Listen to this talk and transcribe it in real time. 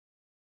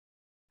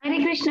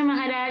Krishna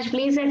Maharaj,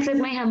 please accept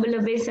my humble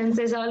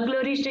obeisances. All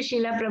glories to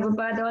Srila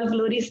Prabhupada, all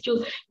glories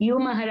to you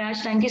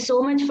Maharaj. Thank you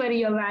so much for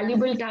your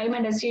valuable time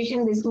and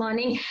association this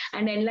morning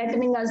and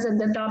enlightening us on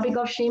the topic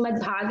of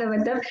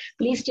Srimad-Bhagavatam.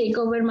 Please take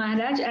over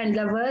Maharaj, and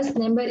the verse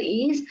number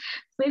is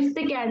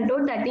 5th canto,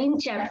 13th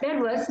chapter,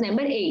 verse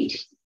number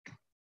 8.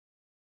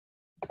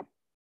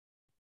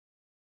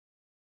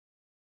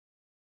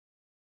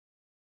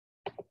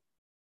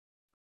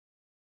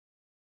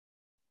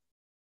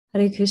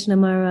 Hare Krishna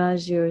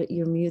Maharaj,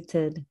 you're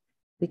muted.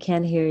 We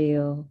can't hear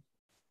you.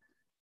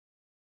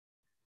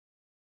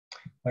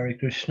 Hare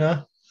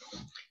Krishna.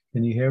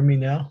 Can you hear me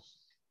now?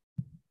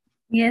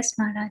 Yes,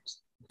 Maharaj.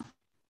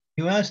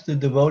 You asked the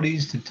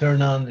devotees to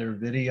turn on their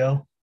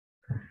video,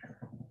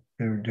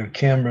 their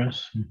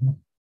cameras.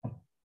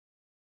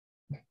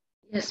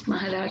 Yes,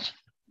 Maharaj.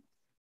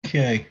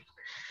 Okay.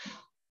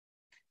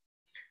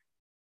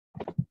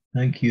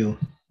 Thank you.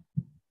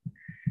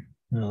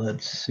 Now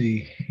let's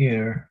see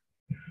here.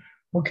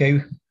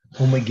 Okay.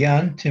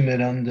 Omagyan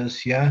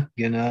timidandasya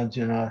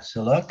ganajana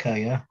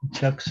salakaya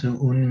chaksu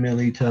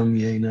unmilitam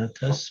yena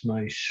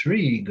tasmai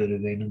shri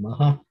gurave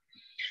namaha.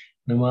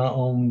 Nama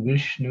om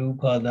Vishnu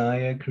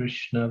padaya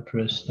Krishna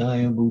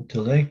prasnaya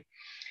bhutale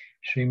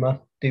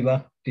Srimati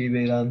Bhakti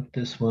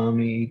Vedanta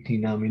Swami iti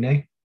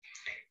namine.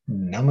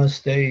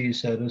 Namaste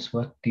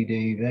Saraswati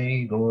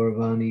Deve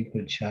Gaurvani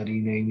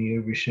Pacharine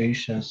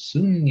Nirvishesha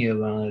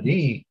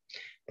Sunyavadi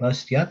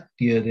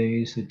Pastyatya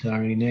De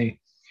Sitarine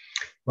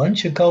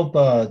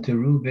Vanchakalpa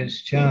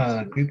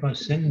Tarubhischa Kripa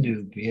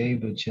Sindhu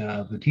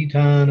Pyevacha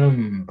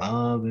Patitanam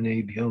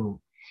Bhavanebhyo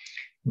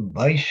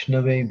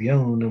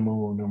Vaishnavebhyo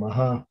Namo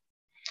Namaha.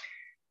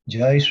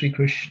 Jai Sri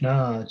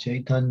Krishna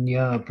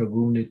Chaitanya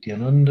Prabhu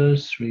Nityananda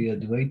Sri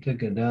Advaita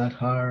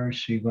Gadadhar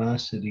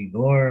Srivasadi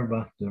Gaur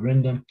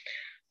Bhaktarindam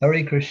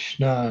Hare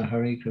Krishna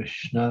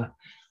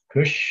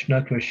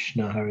Krishna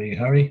Krishna Hare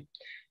Hare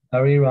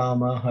Hare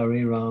Rama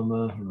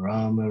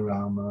Rama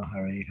Rama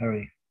Hare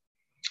Hare.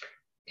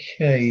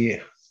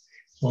 Okay,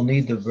 we'll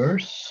need the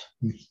verse.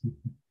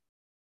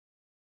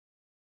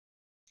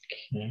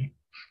 Okay.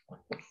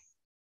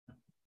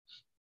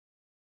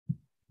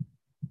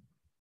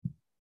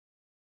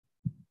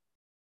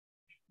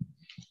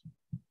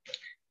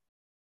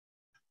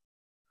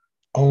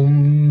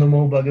 Om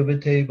Namo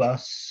Bhagavate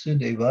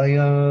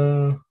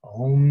Vasudevaya.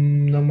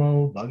 Om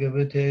Namo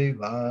Bhagavate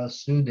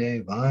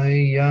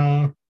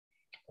Vasudevaya.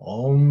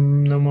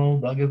 Om Namo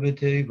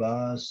Bhagavate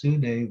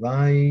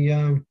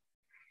Vasudevaya.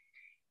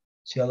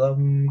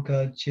 Chalam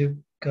Kachip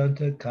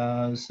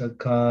Kataka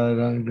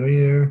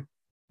Sakaragrir.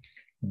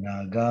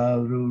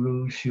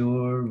 Nagaruru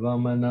Shur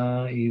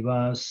Vamana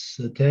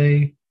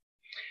Ivasate.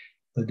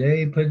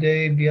 Pade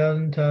Pade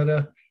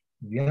Vyantara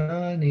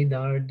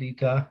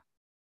Vyanidardita.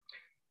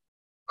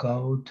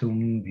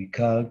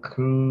 Kautumbika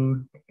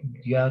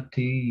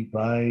Krudyati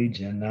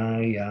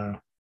Vajanaya.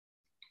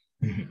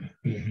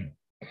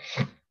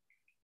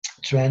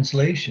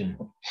 Translation.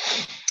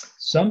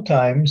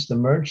 Sometimes the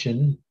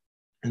merchant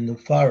in the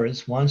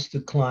forest wants to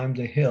climb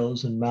the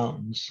hills and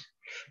mountains,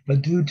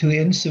 but due to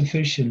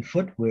insufficient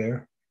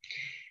footwear,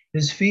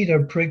 his feet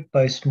are pricked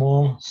by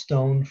small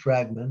stone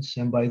fragments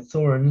and by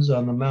thorns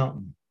on the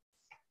mountain.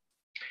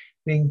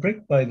 Being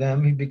pricked by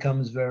them, he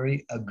becomes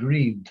very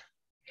aggrieved.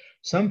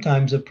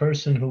 Sometimes a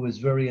person who is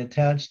very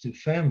attached to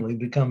family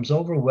becomes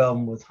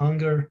overwhelmed with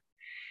hunger,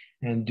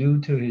 and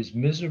due to his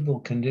miserable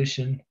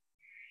condition,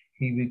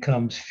 he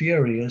becomes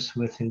furious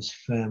with his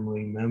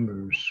family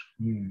members.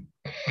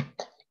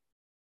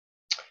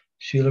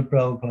 Srila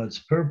Prabhupada's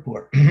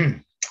purport.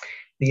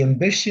 The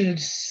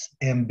ambitious,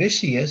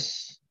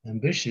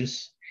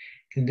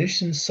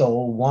 conditioned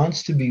soul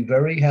wants to be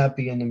very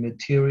happy in the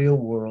material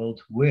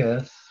world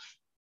with,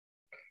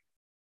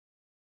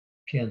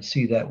 can't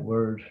see that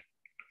word.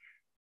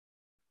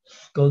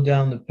 Go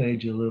down the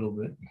page a little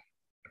bit.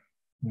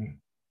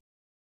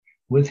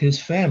 With his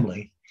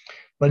family,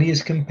 but he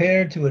is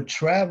compared to a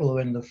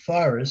traveler in the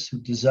forest who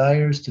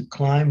desires to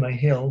climb a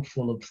hill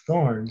full of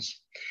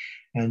thorns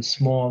and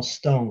small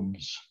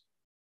stones.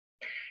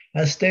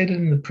 As stated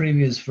in the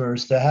previous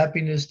verse, the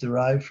happiness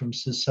derived from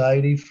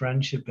society,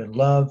 friendship, and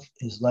love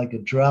is like a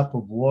drop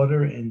of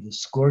water in the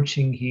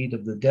scorching heat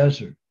of the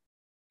desert.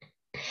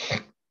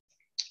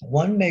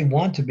 One may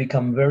want to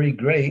become very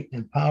great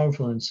and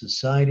powerful in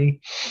society,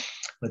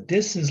 but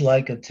this is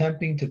like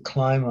attempting to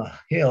climb a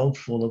hill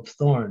full of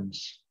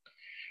thorns.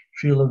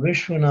 Srila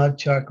Vishwanath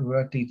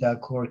Chakravarti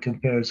Thakur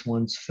compares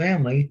one's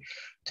family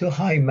to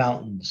high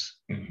mountains.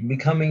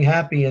 Becoming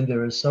happy in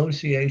their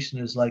association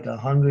is like a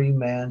hungry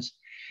man's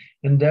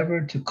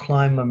endeavor to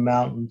climb a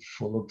mountain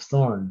full of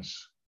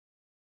thorns.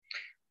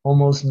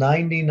 Almost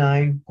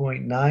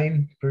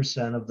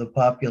 99.9% of the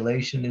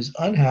population is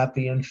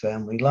unhappy in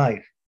family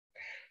life,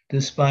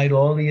 despite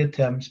all the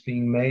attempts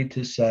being made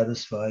to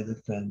satisfy the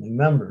family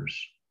members.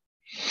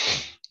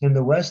 In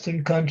the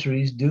Western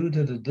countries, due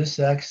to the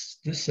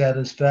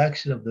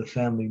dissatisfaction of the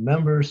family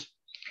members,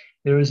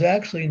 there is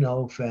actually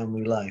no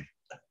family life.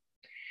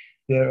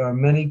 There are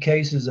many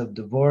cases of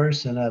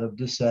divorce, and out of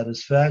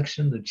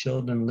dissatisfaction, the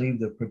children leave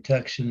the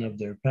protection of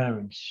their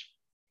parents.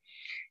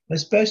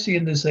 Especially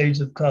in this age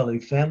of Kali,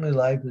 family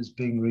life is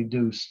being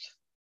reduced.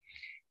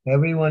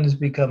 Everyone is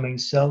becoming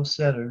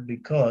self-centered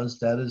because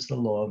that is the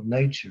law of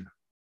nature.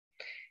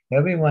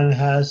 Even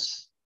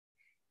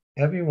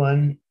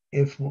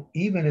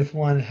if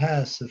one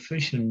has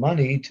sufficient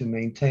money to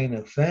maintain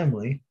a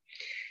family,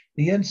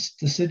 the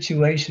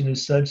situation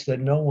is such that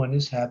no one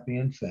is happy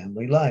in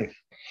family life.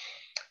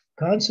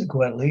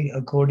 Consequently,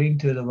 according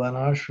to the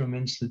Varnashram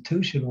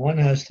institution, one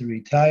has to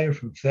retire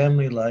from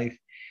family life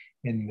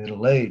in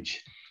middle age.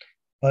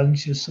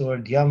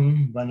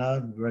 Panchasordhyam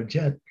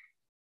Vanadrajet.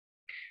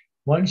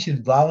 One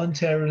should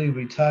voluntarily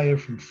retire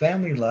from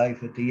family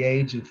life at the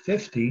age of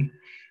 50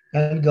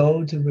 and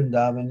go to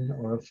Vrindavan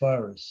or a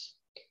forest.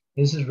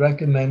 This is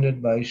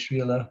recommended by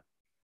Srila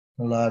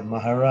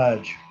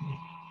Maharaj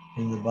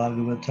in the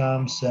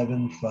Bhagavatam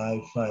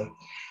 7.5.5.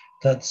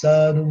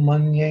 Tatsadu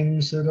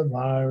manyam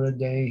suravara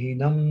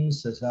dehinam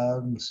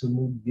sasad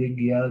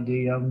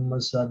sumudyegyadiyam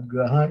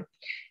asadgrahat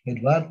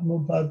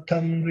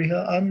idvatmupatam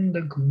griha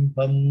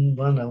andakumpam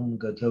vanam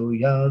gato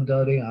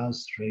yadari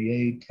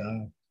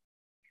astrayeta.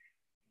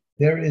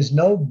 There is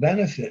no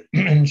benefit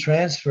in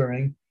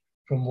transferring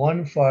from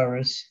one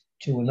forest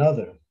to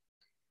another.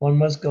 One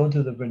must go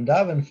to the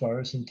Vrindavan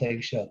forest and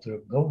take shelter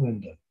of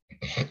Govinda.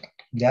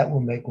 That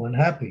will make one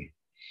happy.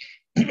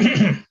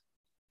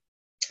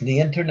 The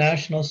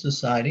International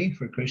Society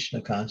for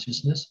Krishna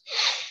Consciousness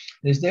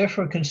is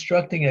therefore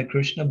constructing a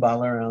Krishna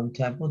Balaram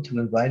temple to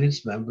invite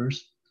its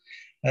members,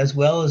 as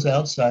well as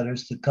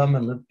outsiders, to come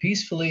and live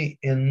peacefully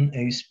in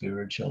a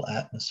spiritual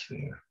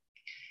atmosphere.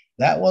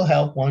 That will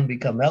help one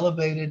become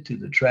elevated to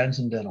the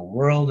transcendental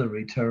world and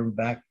return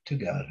back to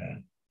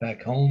Godhead,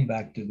 back home,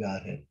 back to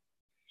Godhead.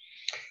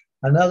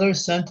 Another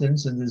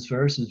sentence in this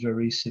verse is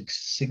very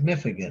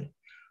significant.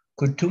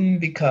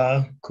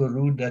 Kutumbika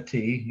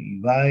kurudati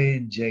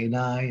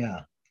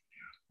vajainaya.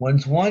 When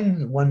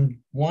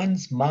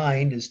one's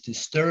mind is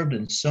disturbed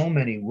in so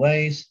many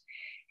ways,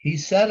 he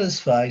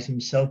satisfies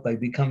himself by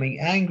becoming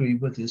angry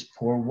with his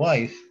poor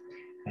wife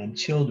and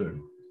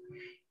children.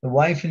 The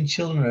wife and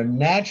children are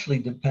naturally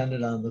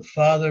dependent on the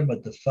father,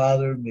 but the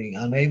father, being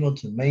unable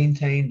to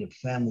maintain the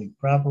family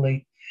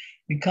properly,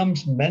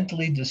 becomes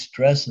mentally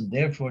distressed and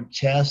therefore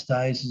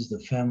chastises the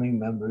family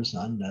members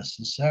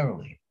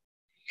unnecessarily.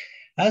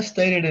 As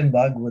stated in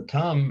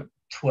Bhagavatam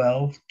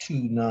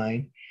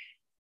 12:2-9,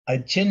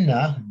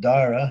 Achinna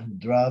Dara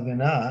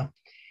Dravina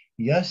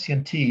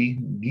Yasyanti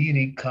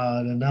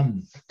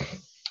Girikaranam.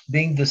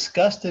 Being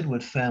disgusted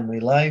with family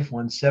life,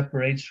 one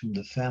separates from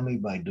the family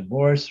by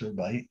divorce or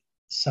by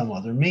some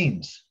other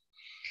means.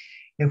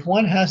 If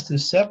one has to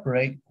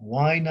separate,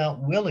 why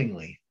not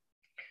willingly?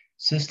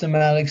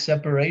 Systematic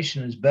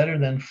separation is better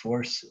than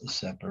forced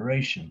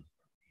separation.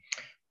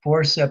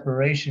 Forced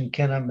separation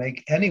cannot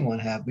make anyone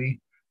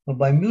happy, but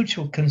by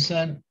mutual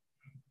consent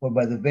or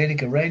by the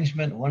Vedic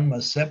arrangement, one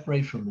must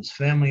separate from his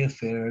family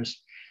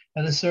affairs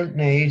at a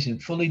certain age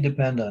and fully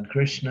depend on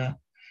Krishna.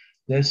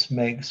 This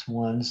makes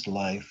one's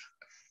life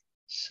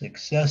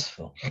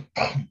successful.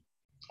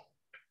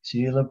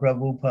 Srila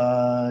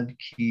Prabhupada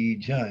Ki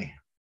Jai.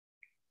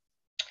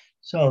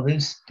 So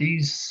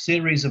these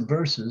series of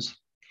verses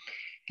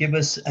give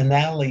us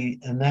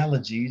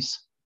analogies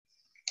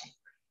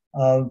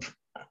of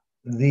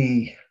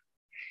the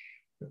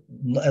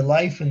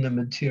life in the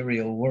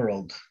material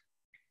world.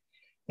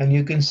 And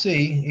you can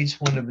see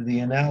each one of the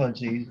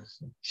analogies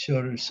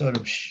sort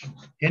of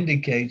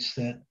indicates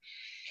that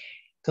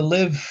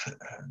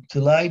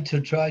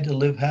to try to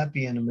live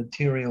happy in a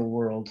material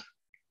world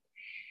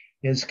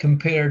is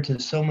compared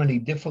to so many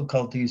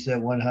difficulties that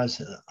one has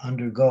to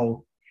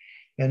undergo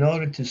in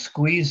order to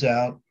squeeze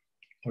out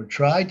or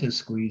try to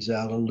squeeze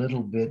out a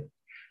little bit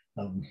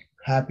of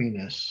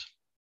happiness.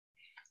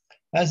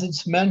 As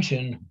it's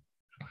mentioned,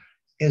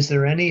 is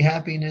there any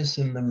happiness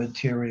in the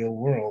material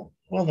world?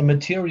 Well, the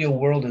material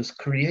world is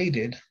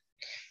created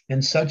in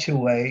such a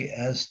way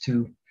as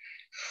to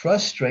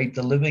frustrate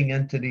the living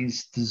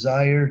entity's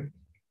desire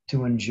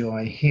to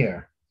enjoy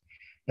here.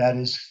 That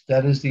is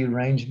the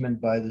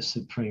arrangement by the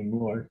Supreme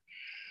Lord.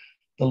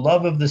 The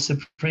love of the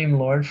Supreme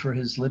Lord for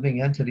his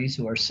living entities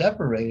who are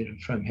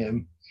separated from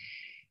him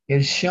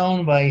is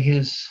shown by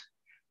his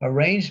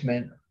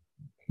arrangement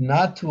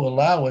not to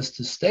allow us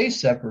to stay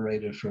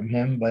separated from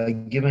him by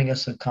giving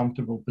us a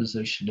comfortable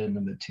position in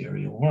the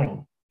material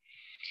world.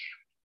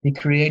 He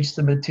creates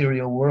the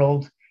material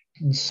world,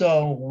 and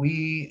so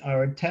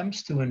our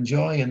attempts to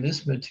enjoy in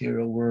this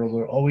material world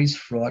are always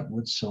fraught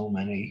with so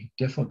many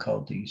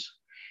difficulties,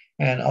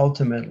 and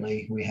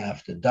ultimately we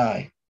have to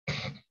die.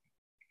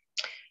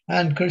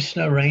 And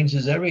Krishna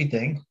arranges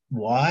everything.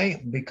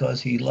 Why?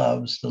 Because he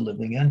loves the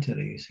living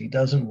entities. He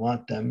doesn't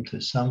want them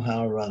to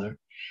somehow or other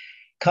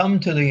come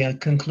to the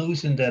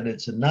conclusion that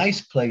it's a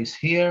nice place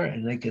here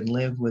and they can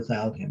live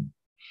without him.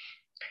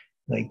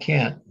 They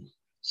can't.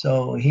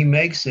 So he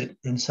makes it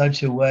in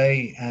such a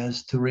way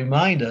as to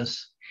remind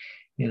us,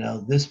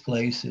 this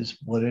place is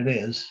what it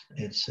is.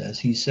 It's, as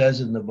he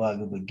says in the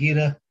Bhagavad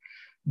Gita,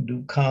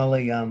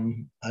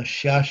 dukkhalayam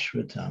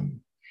ashashvatam.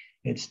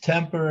 It's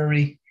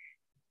temporary,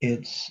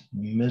 it's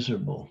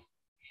miserable.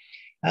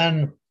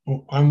 And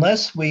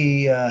unless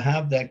we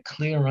have that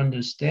clear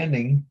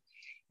understanding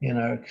in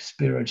our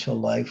spiritual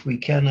life, we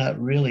cannot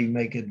really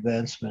make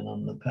advancement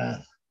on the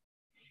path.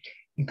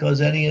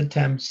 Because any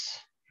attempts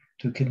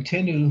to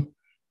continue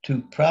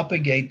to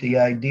propagate the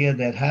idea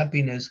that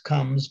happiness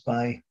comes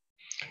by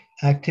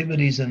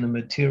activities in the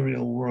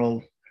material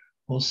world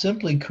will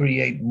simply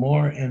create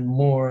more and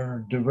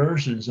more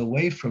diversions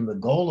away from the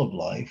goal of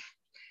life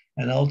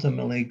and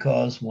ultimately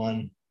cause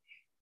one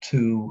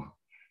to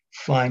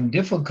find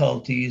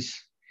difficulties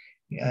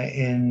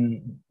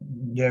in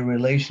their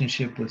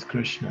relationship with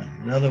Krishna.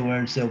 In other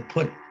words, they'll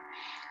put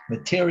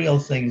material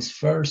things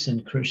first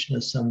and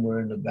Krishna somewhere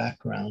in the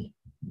background.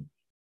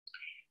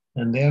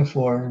 And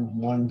therefore,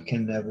 one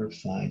can never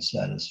find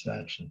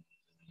satisfaction.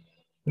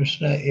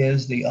 Krishna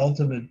is the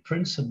ultimate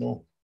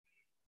principle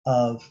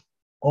of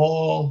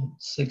all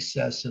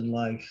success in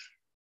life.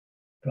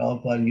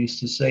 Prabhupada used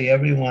to say,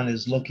 everyone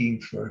is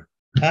looking for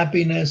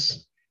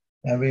happiness.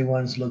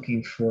 Everyone's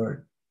looking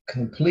for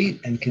complete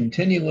and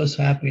continuous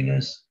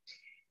happiness.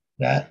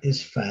 That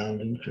is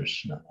found in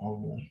Krishna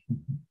only.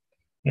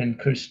 And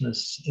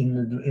Krishna's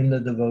in the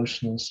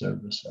devotional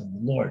service of the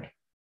Lord.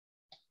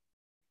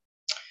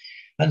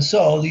 And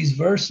so these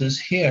verses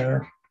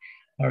here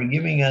are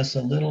giving us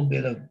a little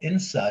bit of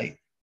insight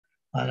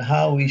on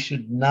how we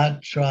should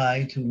not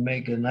try to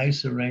make a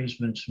nice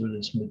arrangements for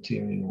this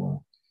material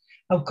world.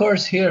 Of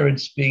course, here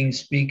it's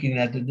speaking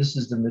that this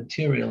is the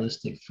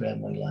materialistic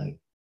family life.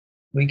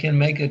 We can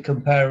make a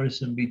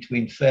comparison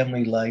between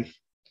family life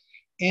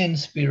and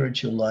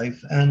spiritual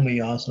life, and we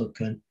also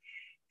can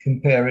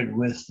compare it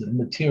with the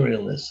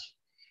materialist.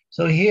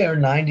 So here,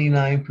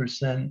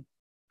 99%,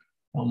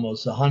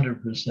 almost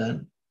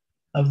 100%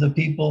 of the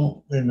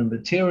people in the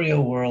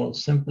material world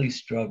simply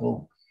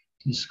struggle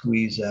to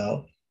squeeze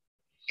out.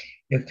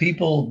 If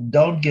people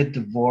don't get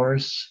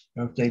divorced,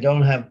 or if they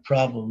don't have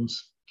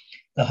problems,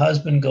 the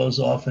husband goes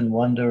off in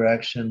one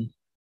direction,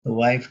 the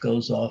wife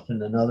goes off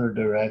in another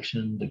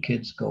direction, the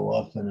kids go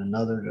off in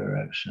another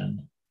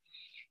direction.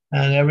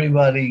 And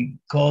everybody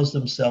calls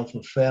themselves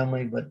a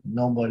family, but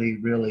nobody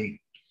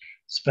really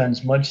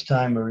spends much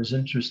time or is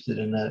interested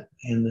in that,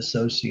 in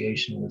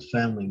association with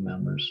family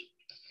members.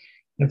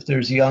 If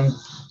there's young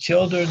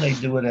children, they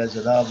do it as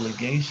an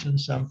obligation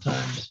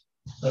sometimes,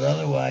 but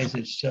otherwise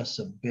it's just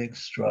a big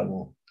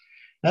struggle.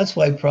 That's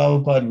why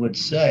Prabhupada would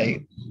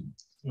say,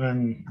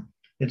 and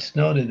it's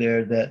noted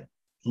there, that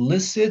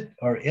licit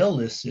or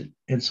illicit,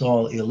 it's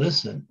all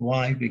illicit.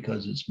 Why?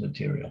 Because it's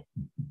material.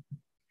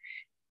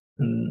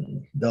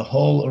 And the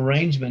whole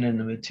arrangement in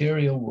the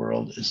material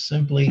world is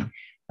simply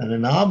an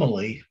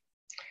anomaly.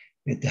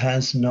 It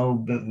has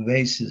no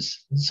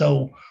basis.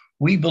 So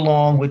we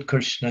belong with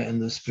Krishna in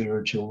the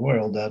spiritual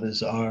world. That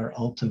is our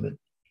ultimate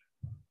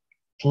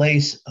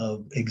place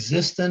of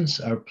existence,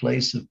 our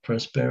place of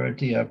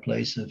prosperity, our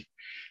place of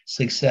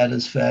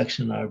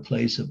satisfaction, our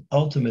place of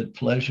ultimate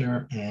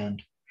pleasure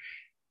and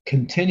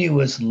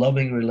continuous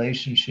loving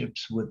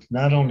relationships with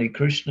not only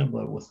Krishna,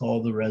 but with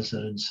all the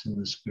residents in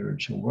the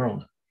spiritual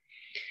world.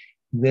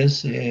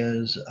 This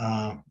is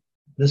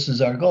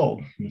our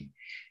goal.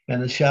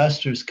 And the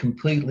Shastras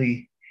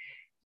completely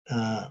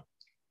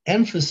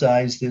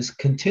emphasize this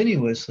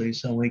continuously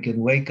so we can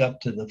wake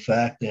up to the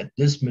fact that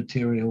this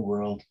material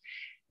world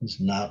is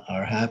not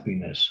our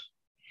happiness.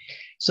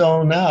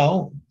 So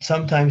now,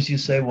 sometimes you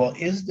say, well,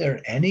 is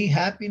there any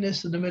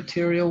happiness in the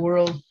material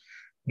world?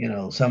 You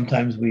know,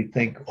 sometimes we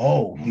think,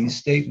 oh, these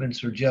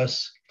statements are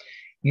just,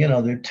 you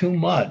know, they're too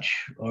much,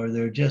 or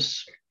they're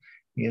just,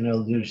 you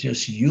know, there's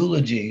just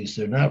eulogies.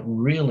 They're not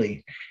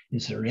really,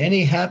 is there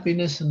any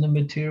happiness in the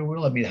material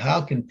world? I mean,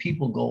 how can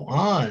people go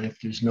on if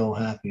there's no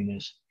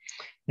happiness?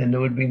 Then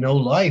there would be no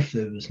life if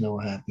there was no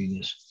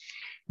happiness.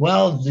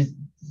 Well,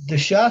 the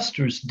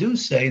Shastras do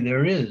say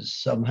there is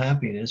some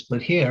happiness,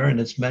 but here, and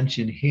it's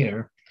mentioned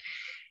here,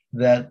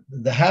 that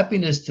the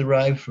happiness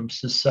derived from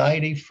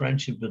society,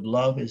 friendship, and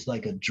love is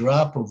like a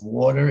drop of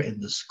water in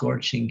the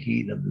scorching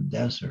heat of the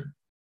desert.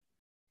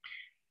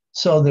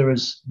 So there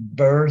is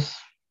birth,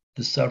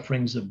 the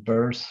sufferings of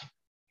birth,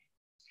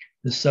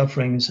 the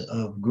sufferings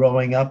of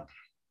growing up,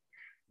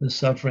 the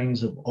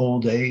sufferings of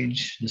old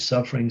age, the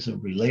sufferings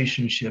of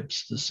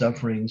relationships, the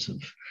sufferings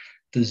of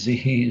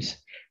disease,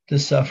 the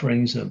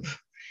sufferings of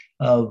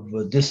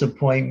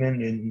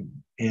disappointment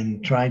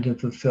in trying to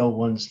fulfill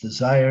one's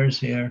desires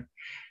here,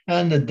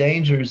 and the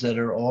dangers that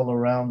are all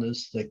around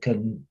us that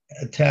can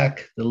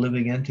attack the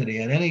living entity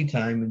at any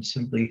time and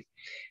simply,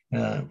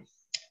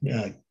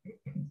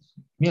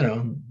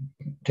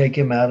 take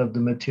him out of the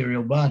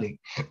material body.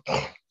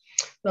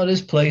 Now,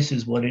 this place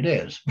is what it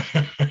is.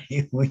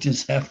 We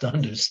just have to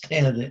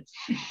understand it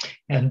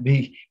and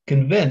be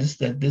convinced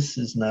that this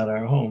is not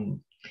our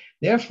home.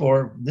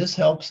 Therefore, this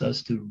helps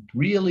us to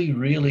really,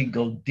 really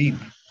go deep.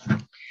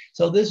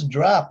 So this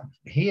drop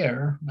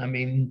here, I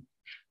mean,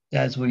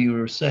 as we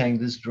were saying,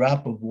 this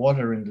drop of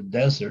water in the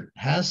desert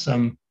has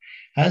some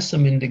has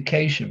some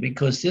indication,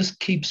 because this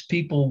keeps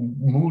people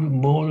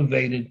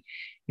motivated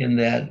in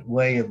that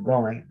way of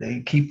going.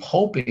 They keep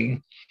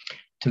hoping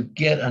to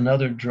get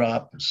another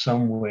drop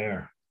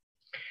somewhere.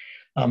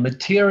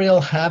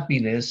 Material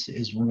happiness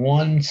is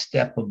one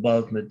step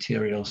above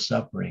material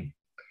suffering.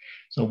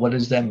 So what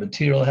is that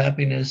material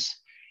happiness?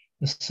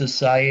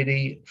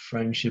 Society,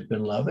 friendship,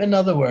 and love. In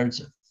other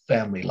words,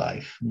 family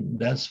life.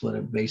 That's what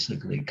it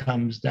basically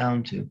comes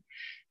down to.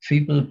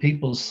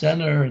 People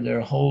center their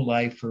whole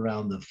life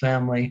around the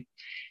family,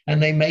 and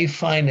they may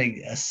find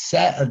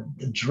a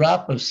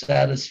drop of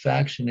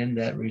satisfaction in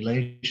that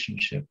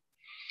relationship.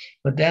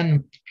 But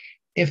then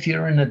if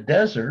you're in a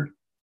desert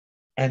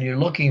and you're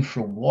looking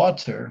for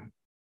water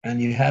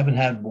and you haven't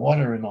had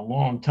water in a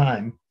long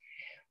time,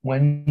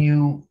 when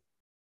you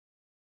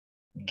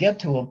get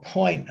to a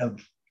point of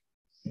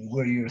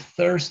where your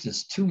thirst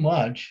is too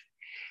much,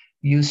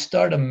 you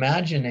start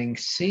imagining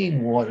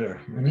seeing water,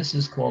 and this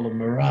is called a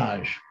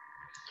mirage.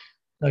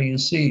 So you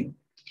see,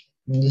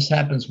 and this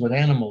happens with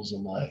animals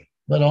alive,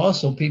 but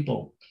also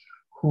people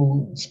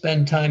who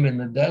spend time in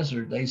the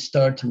desert, they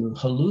start to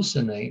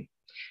hallucinate,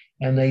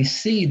 and they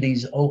see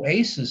these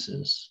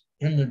oases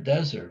in the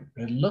desert.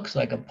 It looks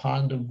like a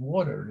pond of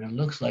water, and it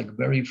looks like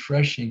very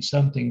refreshing,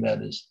 something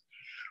that is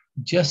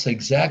just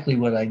exactly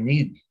what I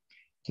need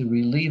to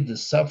relieve the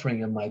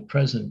suffering of my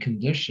present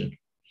condition.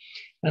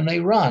 And they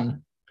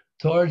run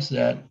towards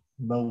that,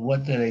 but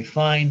what do they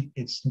find?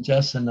 It's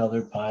just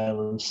another pile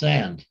of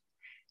sand.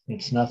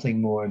 It's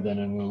nothing more than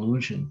an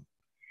illusion.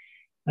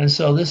 And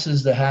so this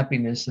is the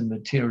happiness in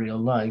material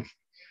life,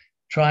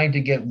 trying to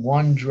get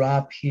one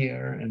drop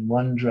here and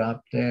one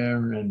drop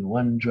there and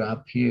one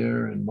drop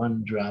here and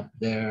one drop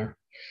there.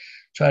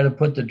 Try to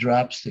put the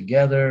drops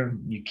together.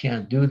 You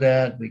can't do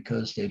that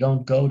because they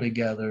don't go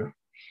together.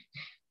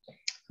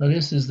 So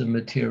this is the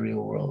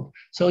material world.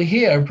 So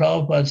here,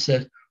 Prabhupada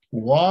said,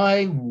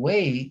 why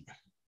wait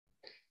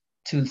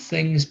till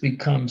things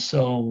become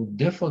so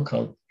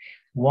difficult?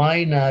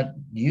 Why not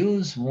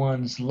use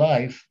one's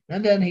life?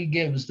 And then he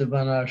gives the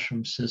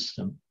Varnashram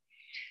system,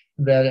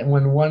 that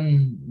when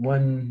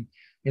one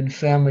in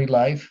family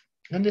life,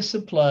 and this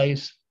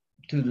applies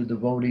to the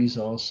devotees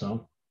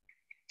also,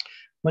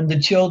 when the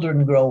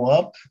children grow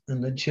up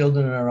and the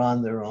children are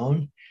on their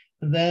own,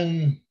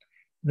 then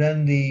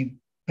the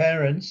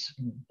parents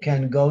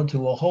can go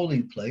to a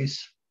holy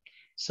place,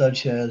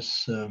 such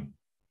as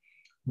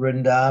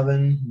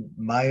Vrindavan,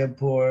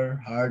 Mayapur,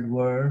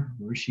 Hardwar,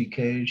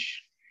 Rishikesh,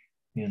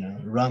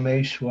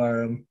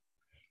 Rameshwaram,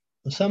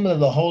 some of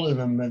the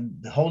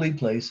holy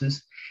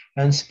places,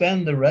 and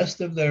spend the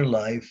rest of their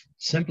life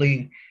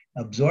simply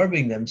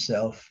absorbing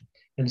themselves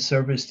in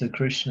service to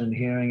Krishna and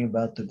hearing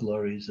about the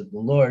glories of the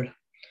Lord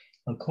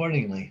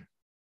accordingly.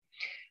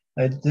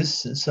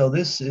 This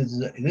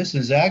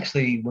is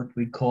actually what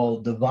we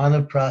call the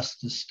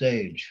vanaprastha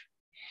stage,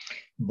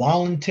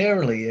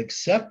 voluntarily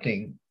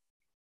accepting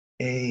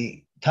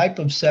a type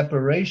of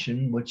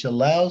separation which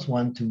allows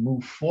one to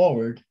move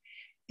forward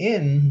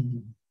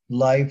in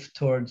life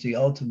towards the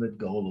ultimate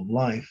goal of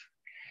life.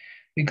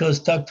 Because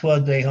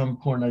taktva deham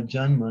purna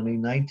janmani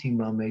 19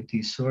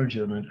 mameti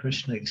surjana,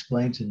 Krishna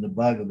explains in the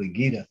Bhagavad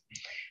Gita,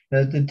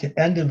 that at the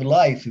end of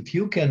life, if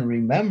you can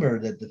remember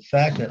that the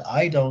fact that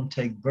I don't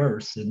take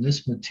birth in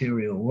this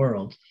material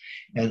world,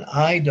 and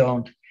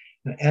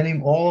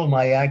all of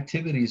my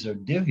activities are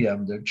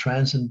divyam, they're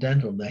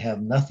transcendental, they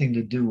have nothing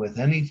to do with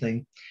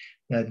anything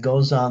that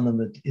goes on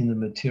in the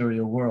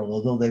material world,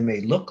 although they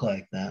may look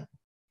like that.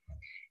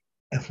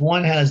 If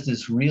one has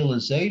this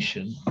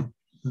realization,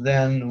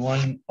 then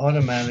one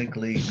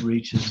automatically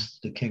reaches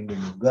the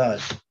kingdom of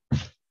God.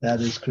 That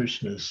is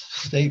Krishna's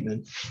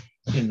statement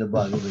in the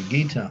Bhagavad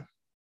Gita.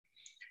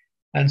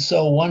 And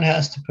so one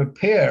has to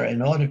prepare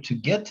in order to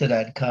get to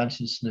that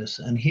consciousness.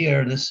 And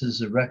here, this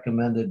is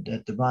recommended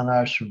that the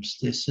Varnashram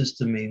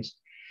system means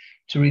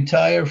to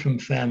retire from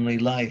family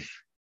life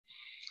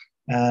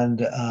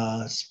and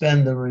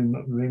spend the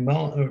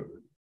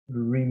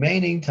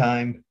remaining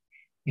time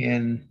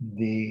in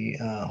the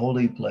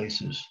holy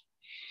places.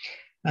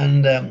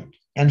 And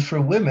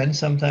for women,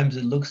 sometimes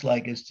it looks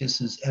like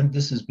this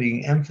is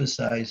being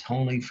emphasized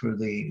only for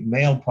the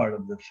male part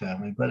of the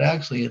family, but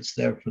actually it's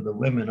there for the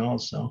women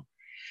also.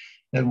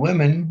 That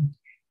women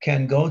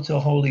can go to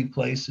holy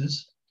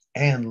places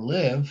and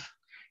live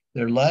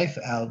their life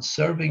out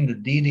serving the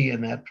deity in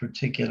that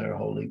particular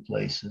holy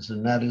places,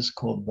 and that is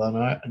called the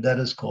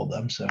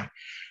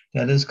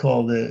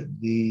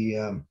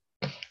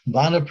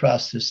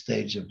vanaprastha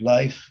stage of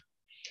life,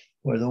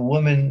 where the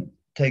woman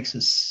takes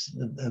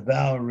a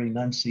vow of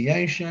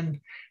renunciation,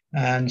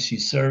 and she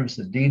serves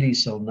the deity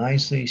so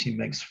nicely. She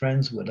makes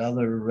friends with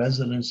other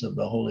residents of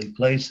the holy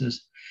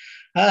places,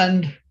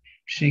 and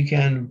she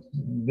can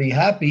be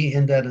happy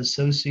in that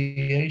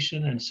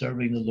association and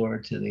serving the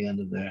Lord to the end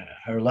of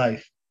her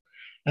life.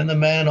 And the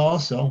man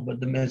also, but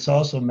it's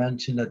also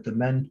mentioned that the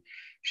men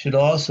should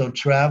also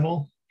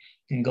travel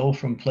and go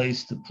from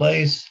place to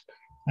place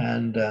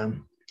and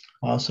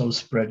also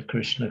spread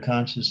Krishna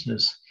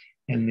consciousness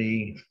in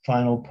the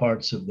final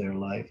parts of their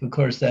life. Of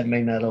course, that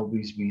may not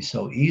always be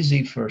so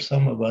easy for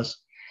some of us.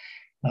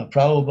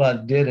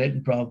 Prabhupada did it,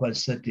 and Prabhupada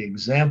set the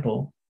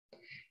example,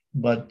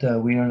 but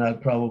we are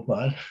not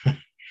Prabhupada.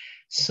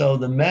 So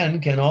the men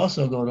can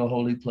also go to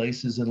holy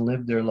places and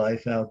live their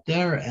life out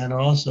there and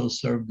also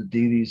serve the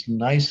deities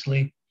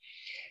nicely.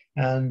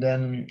 And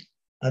then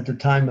at the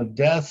time of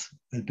death,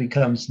 it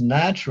becomes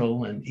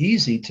natural and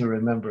easy to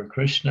remember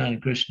Krishna.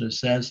 And Krishna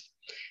says,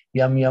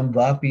 Yam yam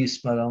vapi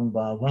smaram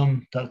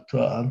bhavam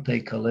tattva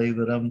ante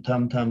kalevaram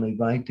tam tam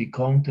ivaiti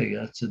konte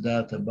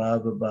yatsadata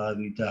bhava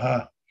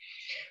bhavitaha.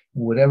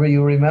 Whatever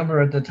you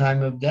remember at the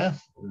time of death,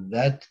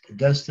 that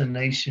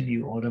destination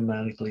you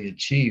automatically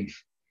achieve.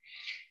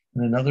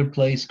 In another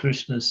place,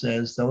 Krishna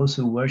says, those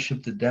who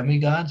worship the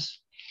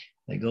demigods,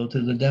 they go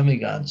to the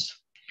demigods.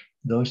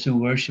 Those who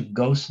worship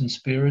ghosts and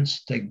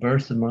spirits take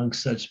birth among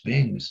such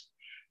beings.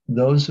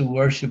 Those who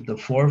worship the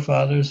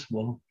forefathers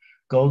will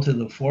go to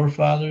the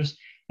forefathers,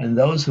 and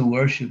those who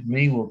worship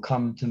me will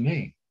come to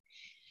me.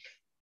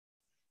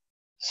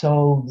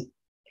 So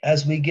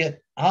as we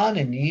get on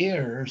in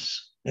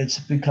years, it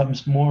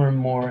becomes more and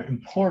more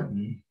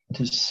important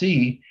to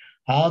see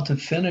how to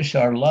finish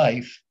our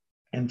life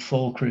in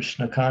full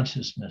Krishna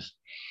consciousness.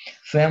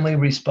 Family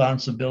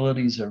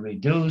responsibilities are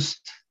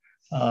reduced,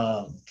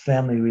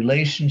 family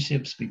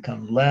relationships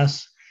become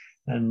less,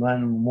 and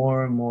when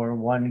more and more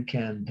one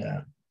can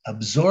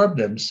absorb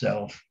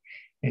themselves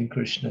in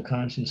Krishna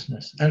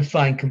consciousness and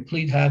find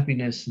complete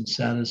happiness and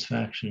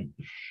satisfaction,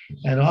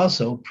 and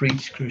also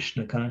preach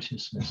Krishna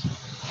consciousness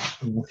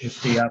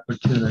if the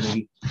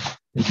opportunity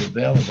is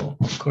available.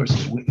 Of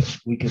course,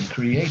 we can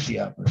create the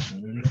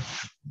opportunity.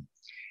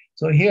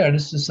 So here,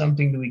 this is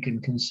something that we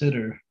can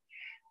consider.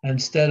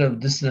 Instead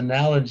of this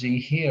analogy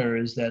here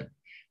is that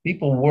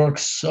people work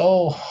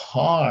so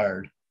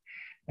hard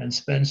and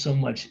spend so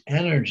much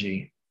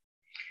energy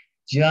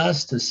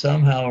just to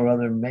somehow or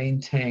other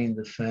maintain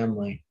the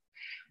family.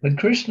 But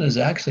Krishna is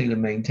actually the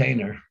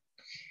maintainer.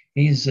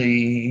 He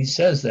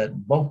says that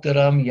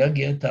Bhoktaram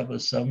Yagya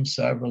Tapasam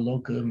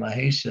Sarvaloka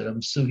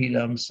Mahesharam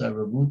Suhidam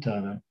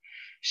Sarvabhutanam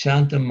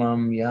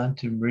Shantamam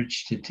Yantam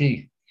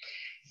Richtiti.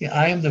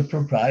 I am the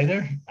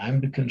proprietor, I'm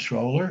the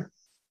controller,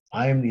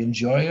 I am the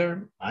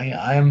enjoyer, I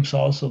am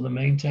also the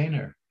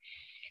maintainer.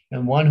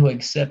 And one who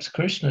accepts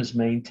Krishna's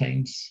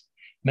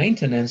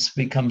maintenance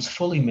becomes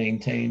fully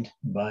maintained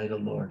by the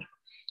Lord.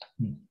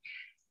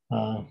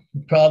 The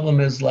problem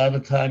is a lot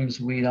of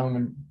times we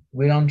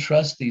don't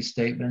trust these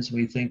statements.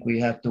 We think we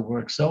have to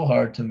work so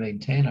hard to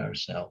maintain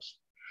ourselves.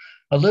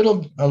 A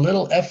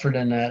little effort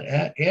in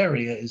that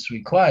area is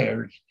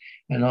required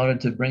in order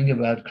to bring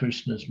about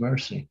Krishna's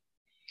mercy.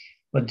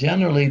 But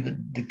generally,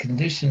 the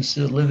conditioned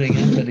living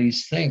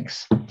entities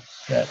thinks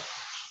that,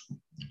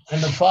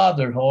 and the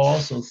father will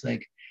also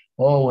think,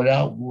 oh,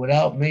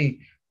 without me,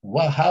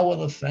 how will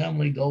the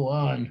family go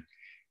on?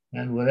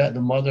 And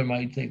the mother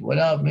might think,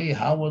 without me,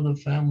 how will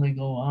the family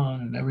go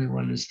on? And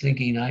everyone is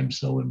thinking, I'm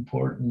so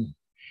important.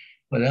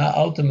 But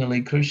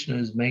ultimately, Krishna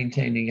is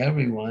maintaining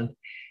everyone,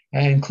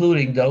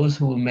 including those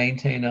who will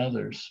maintain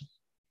others.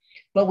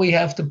 But we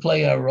have to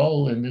play our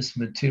role in this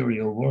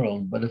material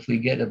world. But if we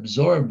get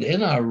absorbed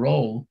in our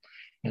role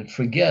and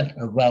forget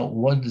about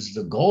what is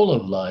the goal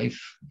of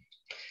life,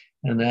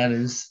 and that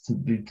is to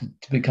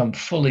become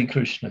fully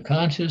Krishna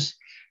conscious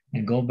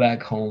and go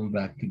back home,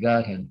 back to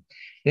Godhead.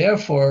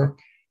 Therefore,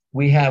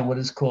 we have what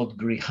is called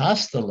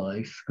grihastha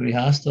life.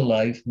 Grihastha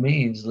life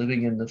means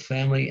living in the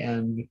family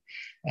and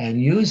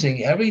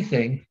using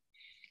everything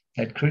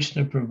that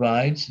Krishna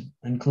provides,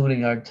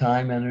 including our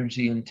time,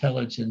 energy,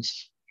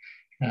 intelligence,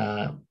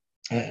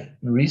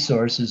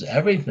 resources,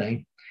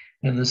 everything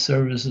in the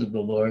service of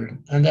the Lord.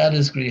 And that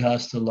is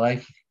grihastha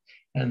life.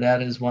 And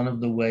that is one of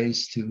the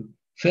ways to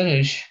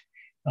finish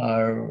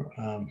our,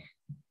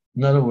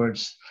 in other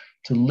words,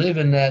 to live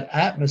in that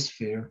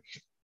atmosphere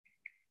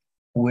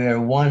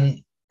where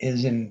one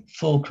is in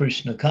full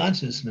Krishna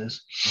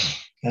consciousness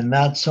and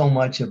not so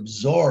much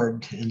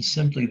absorbed in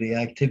simply the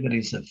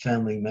activities of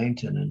family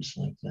maintenance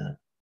like that.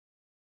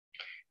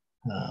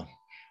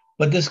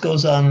 But this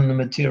goes on in the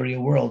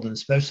material world, and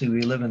especially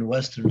we live in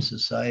Western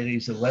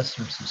societies. The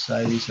Western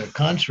societies are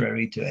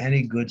contrary to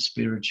any good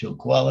spiritual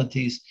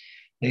qualities.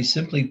 They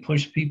simply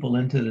push people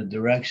into the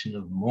direction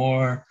of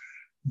more,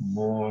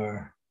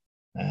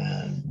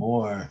 and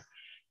more.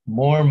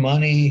 More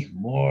money,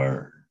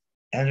 more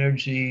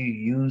energy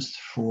used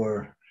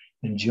for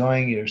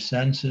enjoying your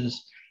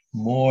senses,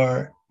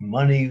 more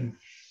money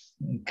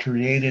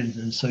created,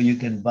 and so you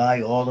can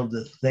buy all of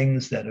the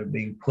things that are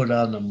being put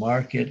on the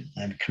market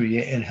and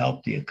create and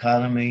help the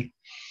economy.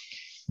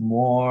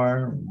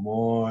 More,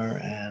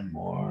 and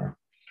more.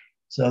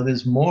 So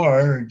this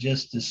more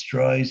just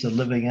destroys the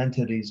living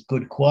entity's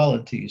good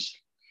qualities,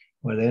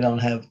 where they don't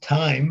have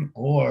time,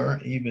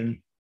 or they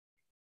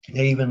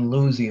even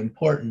lose the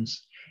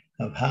importance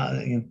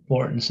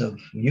of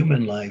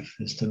human life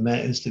is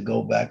to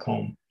go back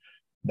home,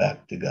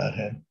 back to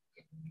Godhead.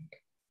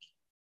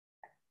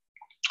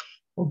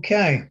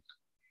 Okay,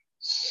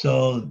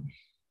 so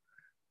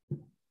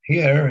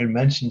here it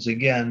mentions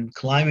again,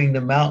 climbing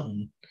the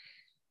mountain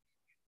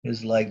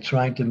is like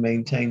trying to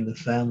maintain the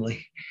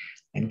family.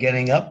 And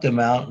getting up the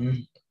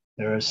mountain,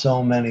 there are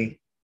so many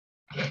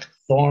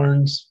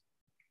thorns,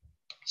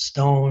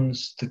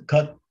 stones to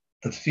cut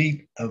the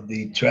feet of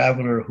the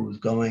traveler who's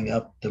going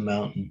up the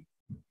mountain.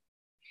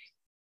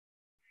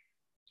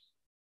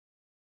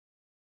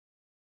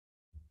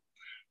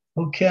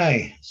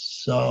 Okay,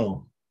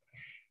 so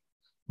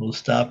we'll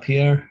stop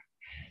here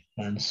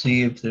and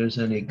see if there's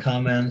any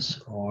comments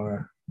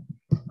or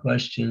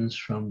questions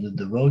from the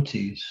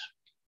devotees.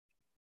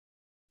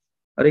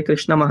 Hare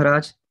Krishna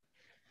Maharaj.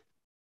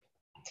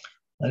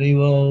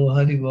 Haribo,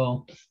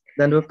 Haribo.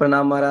 Dandavat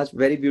Pranam Maharaj.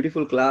 Very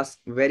beautiful class.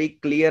 Very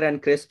clear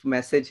and crisp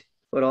message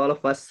for all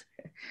of us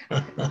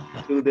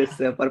through this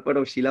purport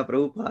of Srila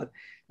Prabhupada.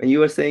 When you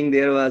were saying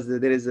there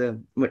is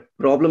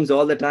problems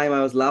all the time,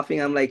 I was laughing.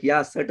 I'm like,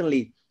 yeah,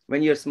 certainly.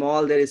 When you're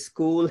small, there is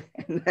school,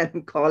 and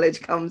then college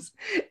comes,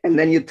 and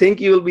then you think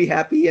you will be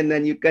happy, and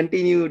then you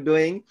continue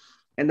doing.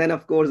 And then,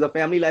 of course, the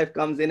family life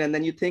comes in, and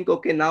then you think,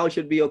 okay, now it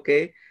should be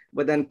okay.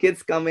 But then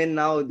kids come in,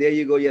 now there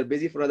you go, you're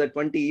busy for another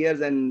 20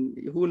 years, and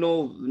who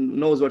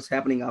knows what's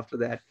happening after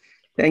that.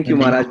 Thank you,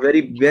 Maharaj.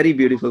 Very, very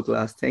beautiful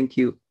class. Thank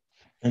you.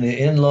 And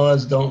the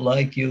in-laws don't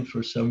like you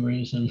for some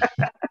reason.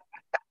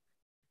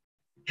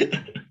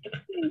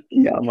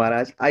 Yeah,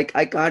 Maharaj. I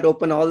can't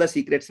open all the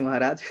secrets,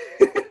 Maharaj.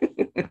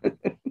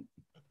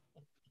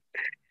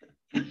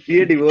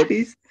 Dear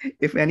devotees,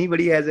 if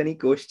anybody has any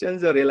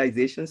questions or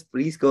realizations,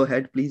 please go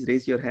ahead. Please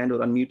raise your hand or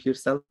unmute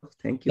yourself.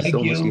 Thank you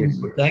so much.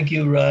 Dear. Thank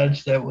you,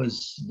 Raj. That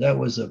was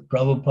a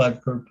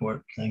Prabhupada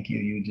purport. Thank you.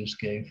 You just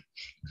gave.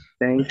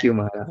 Thank you,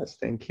 Maharaj.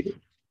 Thank you.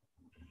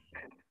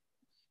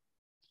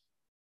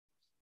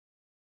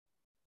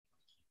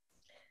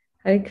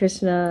 Hare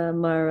Krishna,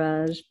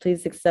 Maharaj.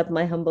 Please accept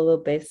my humble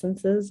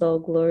obeisances. All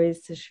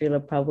glories to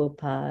Srila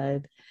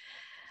Prabhupada.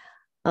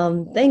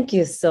 Thank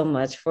you so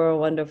much for a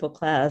wonderful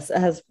class.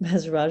 As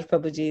Raj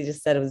Prabhuji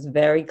just said, it was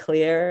very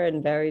clear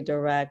and very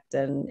direct,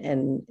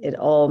 and it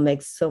all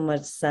makes so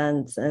much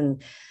sense.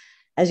 And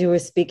as you were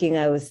speaking,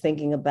 I was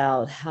thinking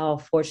about how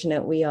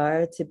fortunate we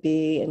are to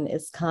be in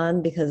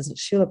ISKCON, because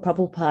Srila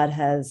Prabhupada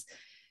has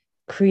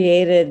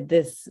created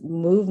this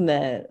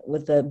movement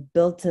with a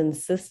built-in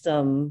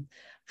system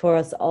for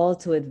us all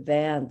to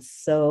advance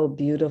so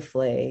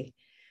beautifully.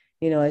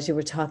 You know, as you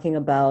were talking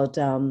about,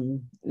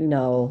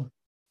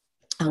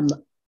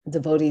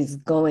 devotees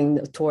going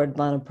toward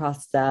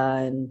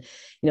vanaprastha, and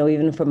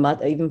even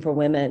for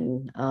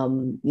women,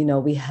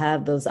 we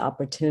have those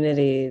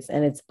opportunities,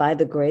 and it's by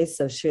the grace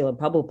of Srila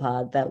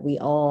Prabhupada that we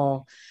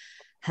all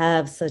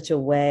have such a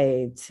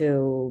way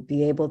to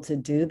be able to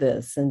do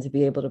this and to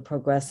be able to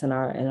progress in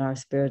our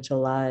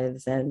spiritual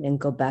lives and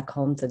go back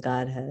home to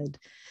Godhead.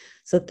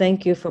 So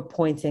thank you for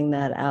pointing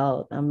that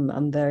out.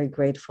 I'm very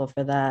grateful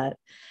for that.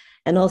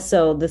 And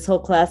also, this whole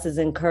class is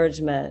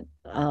encouragement.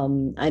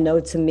 I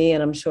know to me,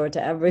 and I'm sure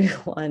to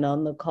everyone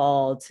on the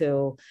call,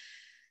 to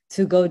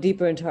go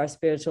deeper into our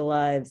spiritual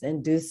lives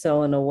and do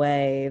so in a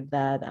way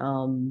that,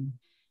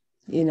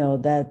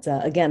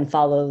 again,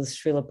 follows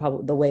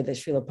the way that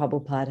Srila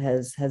Prabhupada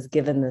has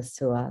given this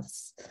to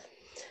us.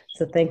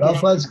 So thank you.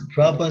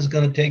 Prabhupada's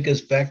going to take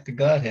us back to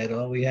Godhead.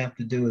 All we have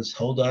to do is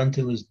hold on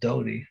to his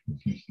dhoti.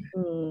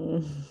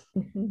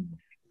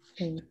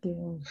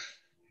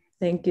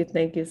 Thank you.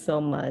 Thank you so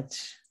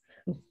much.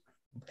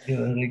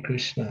 Hare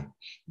Krishna.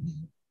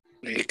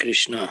 Hare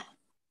Krishna.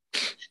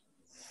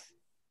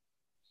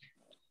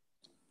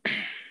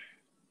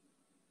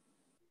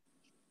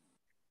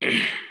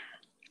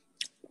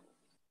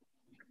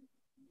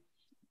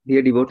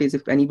 Dear devotees,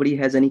 if anybody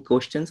has any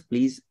questions,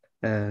 please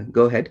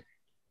go ahead.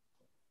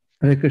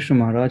 Hare Krishna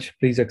Maharaj,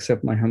 please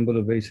accept my humble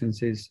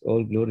obeisances.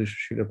 All glories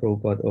to Srila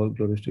Prabhupada, all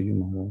glories to you,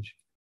 Maharaj.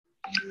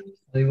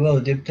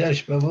 Haribo,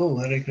 Diptesh Babu,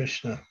 Hare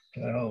Krishna.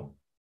 Oh.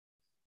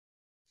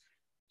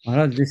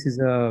 Maharaj, this is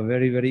a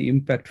very, very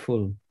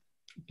impactful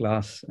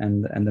class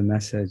and the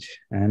message.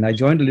 And I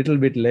joined a little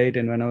bit late,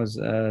 and when I was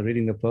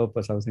reading the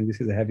purpose, I was thinking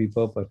this is a heavy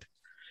purport.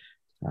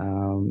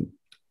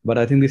 But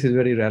I think this is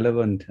very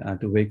relevant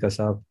to wake us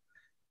up.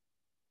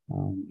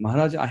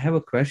 Maharaj, I have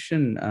a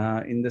question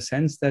in the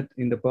sense that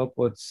in the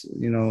purports,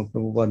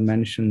 Prabhupada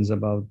mentions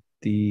about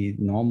the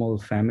normal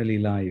family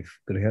life,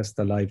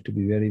 grihastha life, to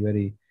be very,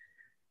 very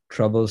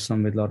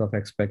troublesome with a lot of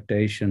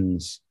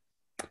expectations.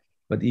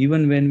 But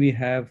even when we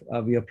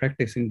are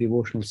practicing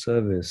devotional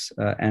service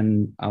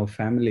and our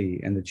family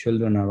and the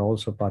children are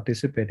also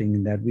participating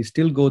in that, we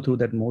still go through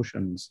that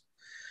motions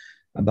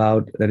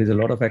about there is a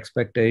lot of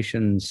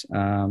expectations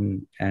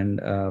and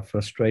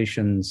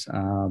frustrations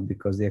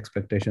because the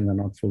expectations are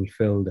not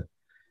fulfilled,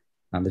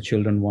 and the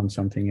children want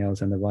something else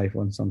and the wife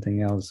wants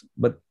something else.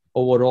 But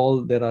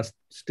overall, there are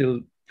still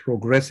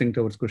progressing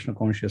towards Krishna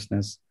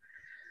consciousness.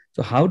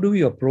 So how do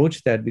we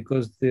approach that?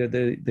 Because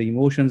the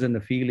emotions and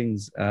the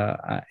feelings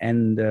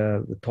and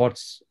the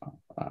thoughts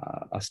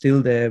are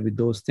still there with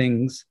those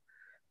things.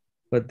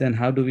 But then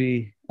how do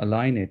we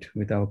align it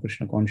with our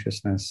Krishna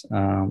consciousness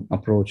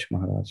approach,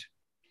 Maharaj?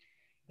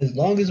 as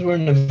long as we're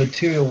in the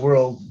material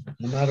world,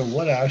 no matter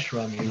what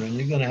ashram you're in,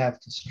 you're going to have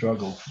to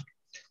struggle.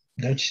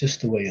 That's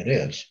just the way it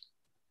is.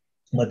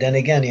 But then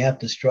again, you have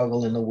to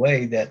struggle in a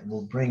way that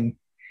will bring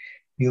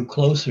you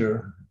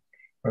closer,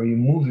 or you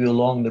move you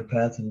along the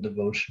path in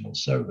devotional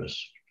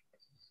service.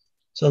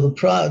 So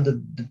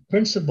the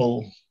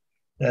principle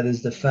that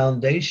is the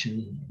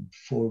foundation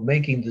for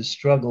making the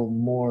struggle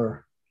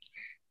more,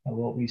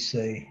 what we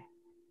say,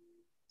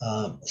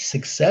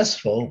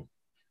 successful,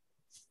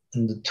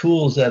 and the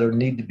tools that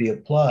need to be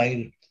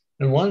applied,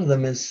 and one of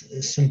them is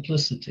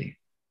simplicity.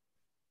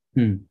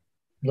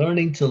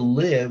 Learning to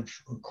live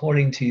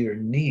according to your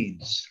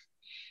needs.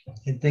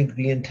 I think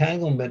the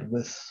entanglement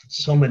with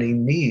so many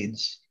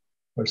needs,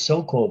 or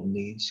so-called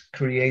needs,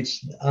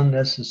 creates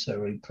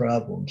unnecessary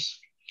problems.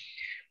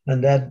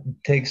 And that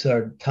takes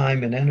our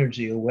time and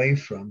energy away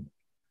from,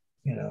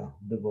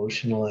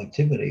 devotional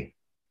activity.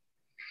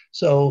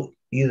 So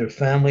either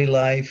family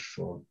life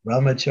or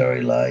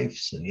brahmachari life,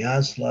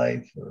 sannyas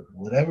life, or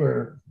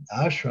whatever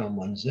ashram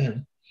one's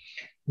in,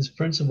 this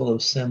principle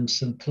of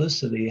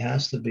simplicity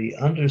has to be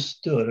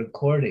understood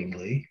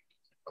accordingly.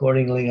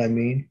 Accordingly, I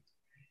mean,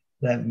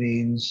 that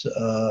means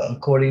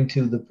according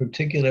to the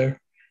particular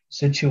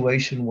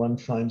situation one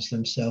finds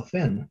themselves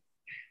in,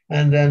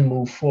 and then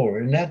move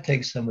forward. And that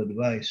takes some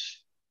advice.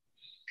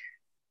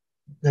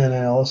 And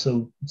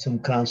also some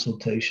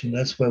consultation.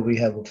 That's why we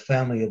have a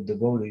family of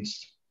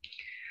devotees.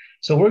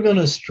 So we're going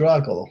to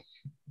struggle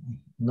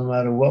no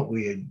matter what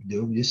we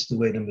do, just the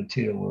way the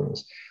material world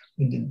is.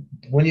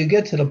 When you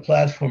get to the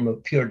platform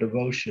of pure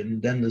devotion,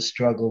 then the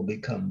struggle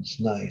becomes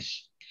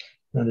nice.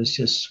 And it's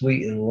just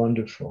sweet and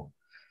wonderful.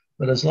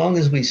 But as long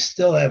as we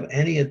still have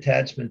any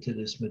attachment to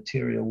this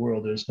material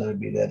world, there's going to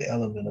be that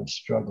element of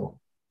struggle.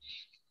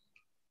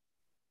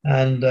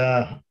 And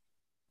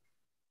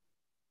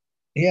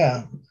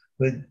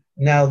but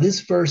now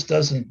this verse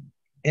doesn't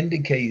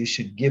indicate you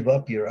should give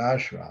up your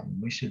ashram.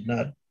 We should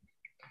not.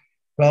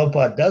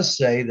 Prabhupada does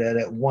say that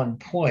at one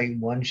point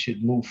one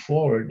should move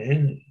forward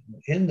in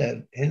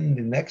the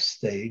next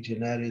stage,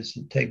 and that is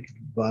to take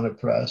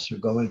vanaprastha or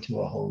go into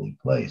a holy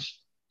place.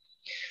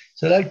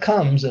 So that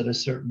comes at a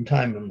certain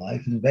time in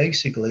life, and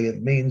basically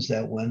it means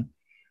that when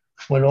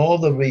all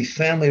the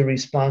family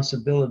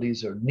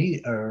responsibilities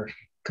are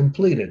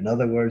completed, in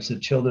other words, the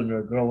children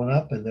are growing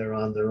up and they're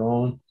on their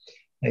own,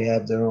 they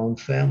have their own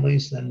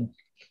families, then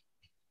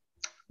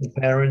the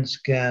parents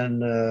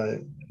can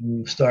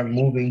start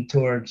moving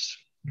towards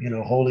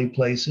holy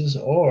places,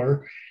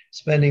 or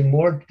spending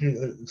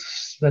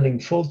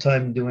full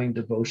time doing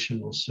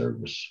devotional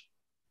service.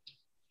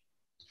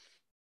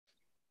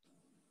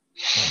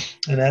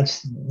 And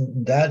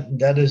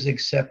that is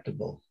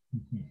acceptable.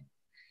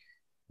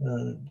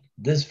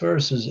 This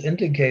verse is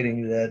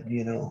indicating that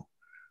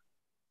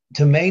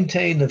to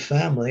maintain the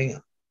family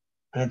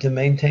and to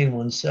maintain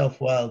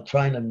oneself while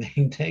trying to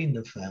maintain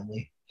the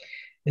family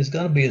is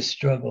going to be a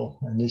struggle.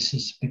 And this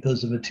is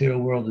because the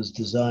material world is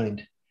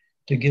designed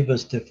to give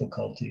us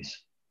difficulties.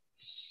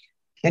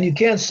 And you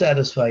can't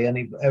satisfy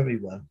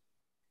everyone.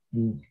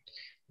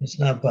 It's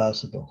not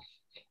possible.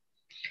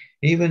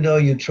 Even though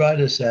you try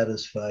to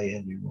satisfy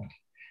everyone.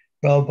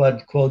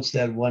 Prabhupada quotes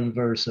that one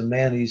verse, a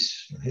man,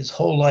 his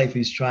whole life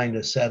he's trying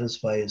to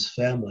satisfy his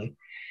family.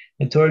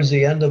 And towards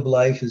the end of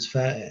life,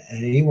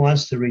 and he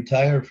wants to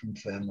retire from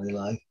family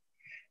life.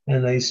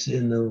 And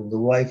the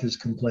wife is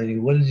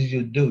complaining, what did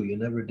you do? You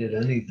never did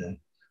anything.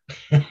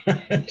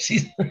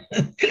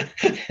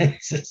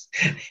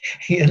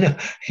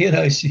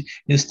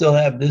 You still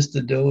have this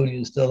to do, and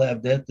you still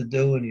have that to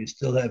do, and you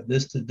still have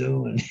this to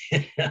do, and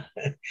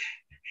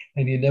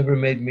and you never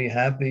made me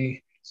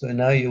happy. So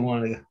now you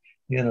want to,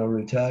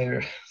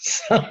 retire.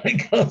 So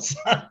it goes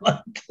on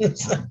like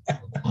this.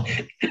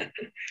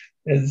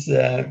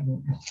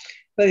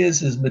 But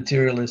this is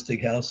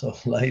materialistic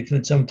household life,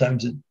 and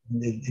sometimes it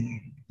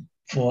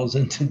falls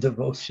into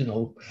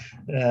devotional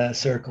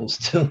circles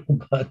too.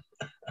 But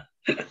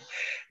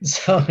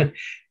so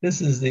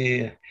this is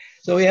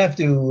so we have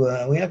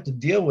to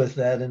deal with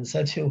that in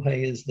such a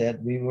way as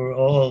that we're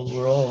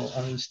all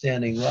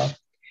understanding. Well,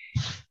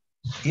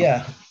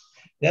 yeah,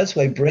 that's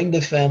why bring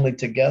the family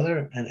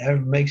together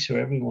and make sure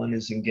everyone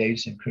is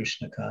engaged in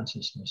Krishna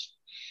consciousness.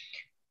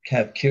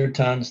 Have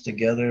kirtans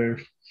together,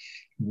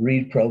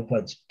 read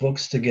Prabhupada's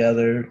books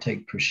together,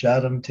 take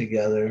prasadam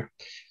together.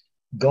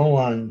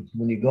 When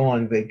you go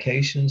on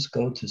vacations,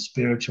 go to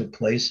spiritual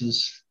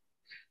places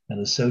and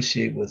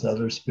associate with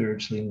other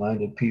spiritually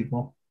minded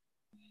people.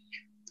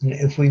 And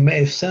if we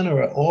may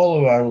center all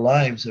of our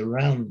lives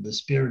around the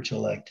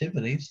spiritual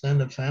activities, then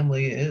the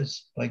family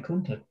is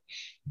Vaikuntha.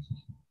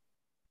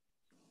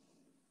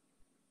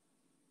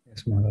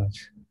 Yes, Maharaj.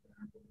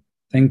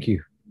 Thank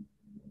you.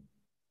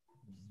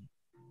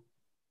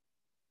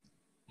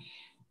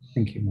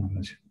 Thank you,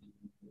 Maharaj.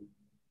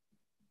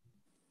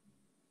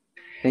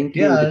 Thank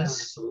you. Yeah,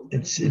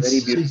 it's very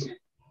beautiful.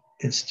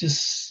 It's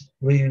just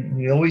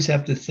we always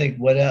have to think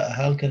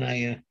how can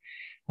I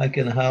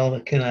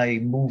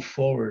move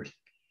forward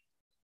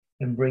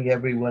and bring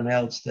everyone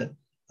else that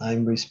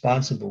I'm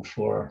responsible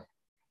for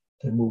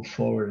move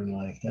forward in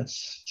life.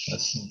 That's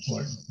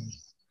important.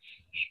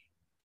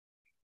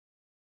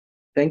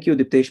 Thank you,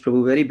 Diptesh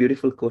Prabhu. Very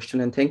beautiful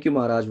question. And thank you,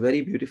 Maharaj. Very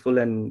beautiful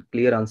and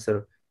clear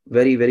answer.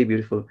 Very, very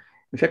beautiful.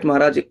 In fact,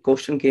 Maharaj, a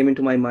question came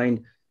into my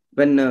mind.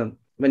 When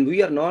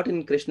we are not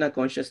in Krishna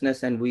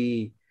consciousness and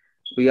we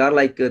are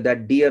like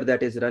that deer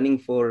that is running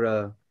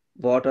for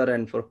water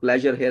and for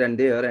pleasure here and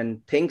there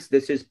and thinks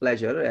this is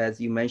pleasure,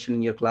 as you mentioned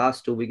in your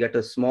class too, we get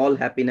a small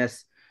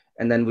happiness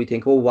and then we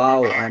think, oh,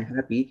 wow, I'm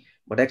happy.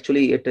 But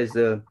actually it is,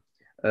 at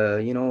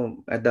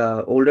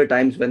the older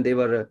times when they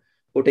were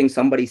putting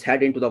somebody's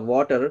head into the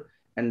water,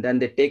 and then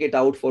they take it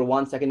out for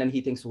 1 second and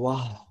he thinks,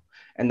 wow,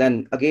 and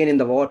then again in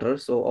the water.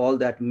 So all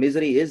that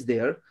misery is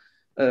there.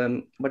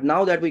 But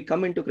now that we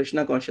come into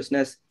Krishna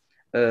consciousness,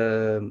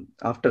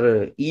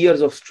 after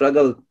years of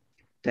struggle,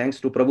 thanks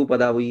to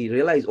Prabhupada, we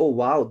realize, oh,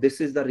 wow, this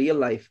is the real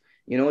life.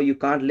 You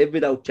can't live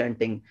without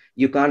chanting.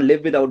 You can't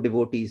live without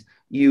devotees.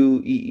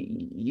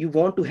 You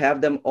want to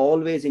have them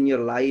always in your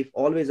life,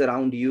 always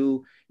around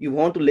you. You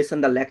want to listen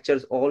the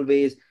lectures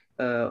always.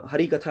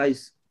 Hari Katha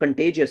is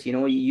contagious.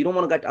 You don't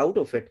want to get out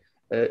of it.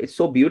 It's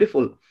so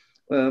beautiful.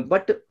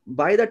 But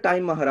by the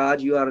time,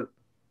 Maharaj, you are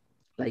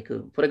like,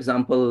 for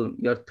example,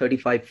 you're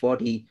 35,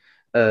 40,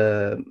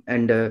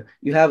 and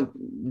you have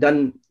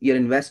done your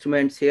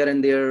investments here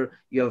and there.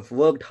 You have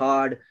worked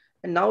hard,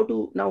 and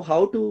now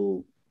how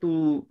to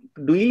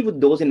deal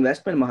with those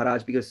investments,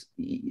 Maharaj? Because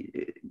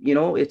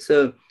it's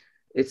a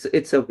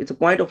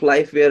point of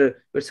life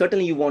where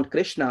certainly you want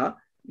Krishna.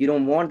 You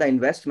don't want the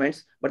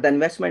investments, but the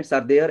investments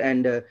are there,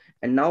 and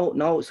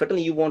now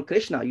certainly you want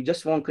Krishna. You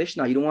just want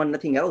Krishna. You don't want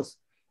nothing else.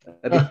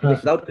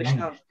 Without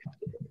Krishna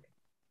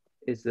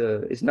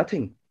is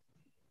nothing.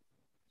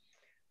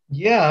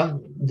 Yeah,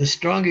 the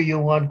stronger you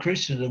want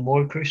Krishna, the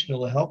more Krishna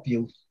will help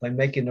you by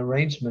making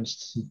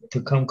arrangements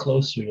to come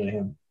closer to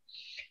him.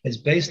 It's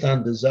based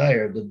on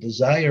desire. The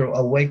desire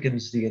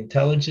awakens the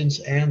intelligence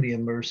and the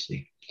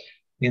mercy.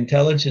 The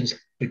intelligence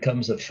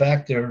becomes a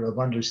factor of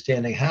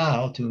understanding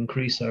how to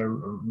increase our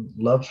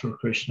love for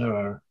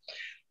Krishna,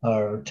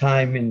 our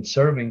time in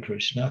serving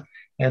Krishna,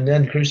 and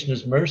then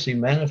Krishna's mercy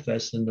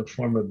manifests in the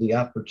form of the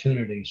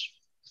opportunities.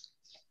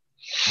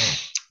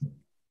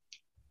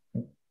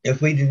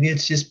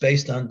 It's just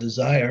based on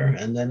desire,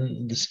 and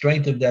then the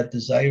strength of that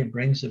desire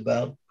brings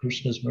about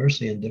Krishna's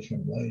mercy in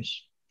different ways.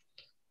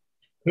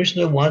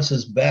 Krishna wants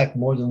us back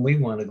more than we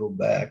want to go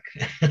back.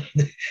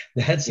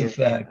 That's a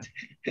fact.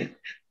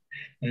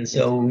 And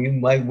so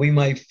we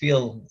might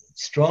feel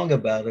strong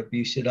about it, but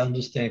you should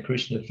understand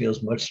Krishna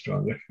feels much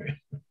stronger.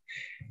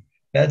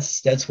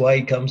 That's why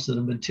he comes to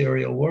the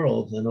material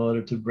world, in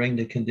order to bring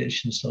the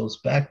conditioned souls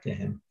back to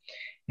him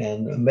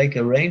and make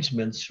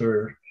arrangements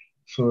for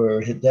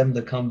them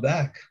to come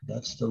back.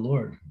 That's the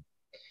Lord.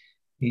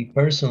 He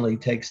personally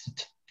takes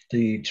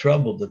the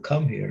trouble to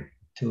come here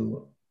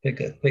to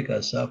pick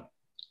us up.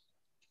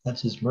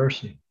 That's his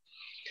mercy.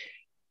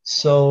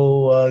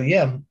 So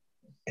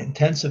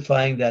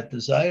intensifying that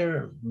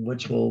desire,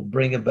 which will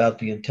bring about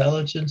the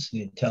intelligence.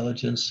 The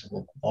intelligence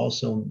will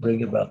also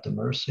bring about the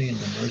mercy, and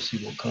the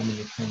mercy will come in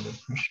the form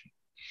of Krishna.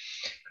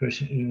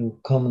 Krishna will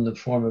come in the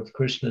form of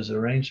Krishna's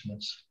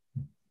arrangements.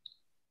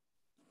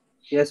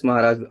 Yes,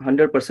 Maharaj,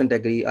 100%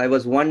 agree. I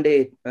was one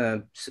day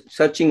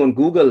searching on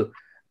Google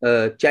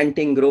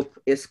chanting group,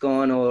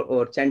 ISKCON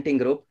or chanting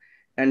group,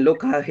 and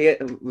look here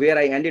where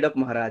I ended up,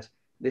 Maharaj.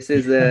 This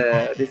is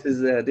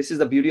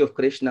the beauty of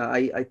Krishna.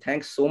 I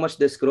thank so much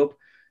this group.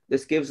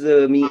 This gives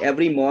me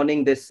every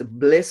morning this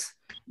bliss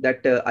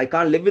that I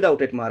can't live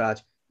without it,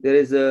 Maharaj. There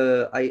is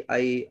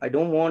I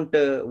don't want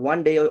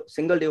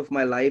single day of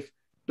my life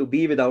to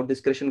be without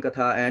this Krishna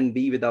Katha and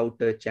be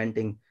without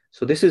chanting.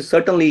 So this is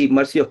certainly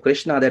mercy of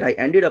Krishna that I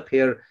ended up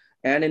here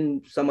and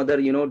in some other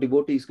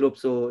devotees group.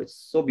 So it's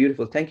so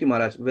beautiful. Thank you,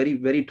 Maharaj. Very,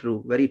 very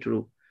true. Very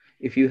true.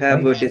 If you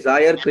have a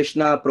desire,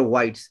 Krishna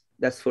provides.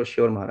 That's for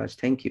sure, Maharaj.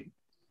 Thank you.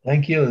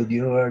 Thank you.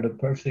 You are the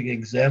perfect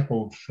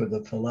example for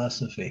the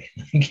philosophy.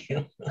 Thank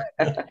you.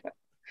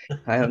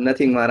 I have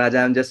nothing, Maharaj.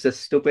 I'm just a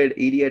stupid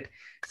idiot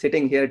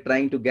sitting here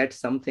trying to get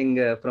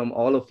something from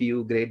all of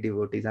you great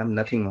devotees. I'm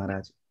nothing,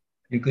 Maharaj.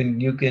 You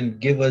can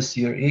give us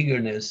your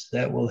eagerness.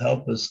 That will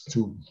help us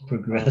to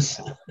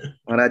progress.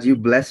 Maharaj, you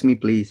bless me,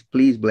 please.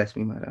 Please bless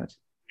me, Maharaj.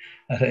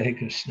 Hare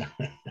Krishna.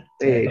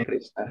 Hare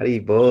Krishna. Hari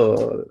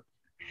Bol.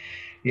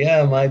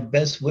 Yeah, my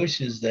best wish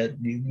is that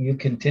you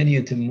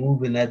continue to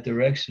move in that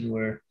direction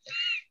where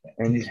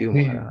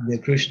the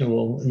Krishna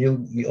will,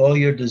 all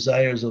your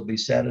desires will be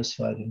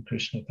satisfied in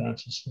Krishna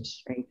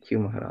consciousness. Thank you,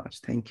 Maharaj.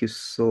 Thank you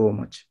so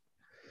much.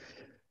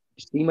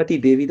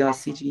 Srimati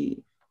Devidasi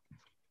ji.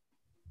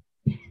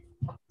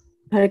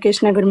 Hare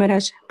Krishna, Guru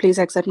Maharaj. Please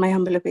accept my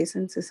humble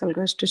obeisances. All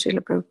goes to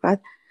Srila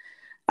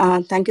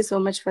Prabhupada. Thank you so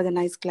much for the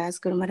nice class,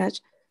 Guru Maharaj.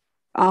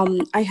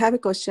 I have a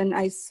question.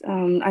 I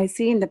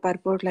see in the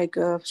purport like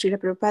Srila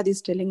Prabhupada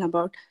is telling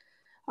about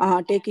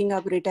taking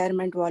up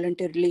retirement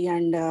voluntarily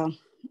and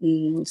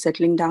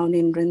settling down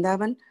in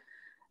Vrindavan.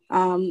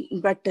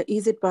 But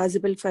is it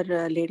possible for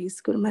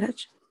ladies, Guru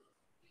Maharaj?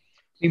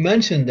 He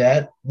mentioned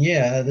that,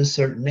 yeah, at a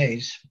certain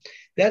age.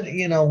 That,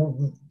 you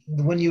know,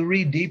 when you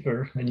read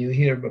deeper and you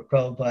hear about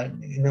Prabhupada,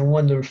 you know,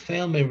 when their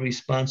family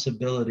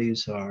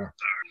responsibilities are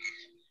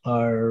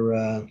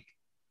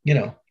you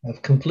know,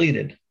 have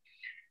completed.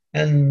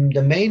 And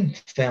the main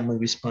family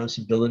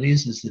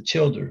responsibilities is the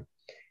children,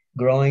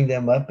 growing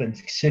them up and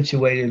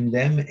situating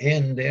them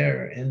in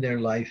their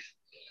life.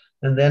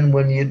 And then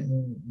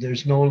when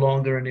there's no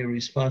longer any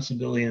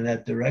responsibility in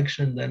that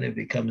direction, then it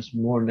becomes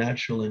more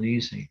natural and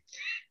easy.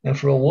 And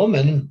for a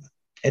woman,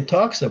 it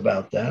talks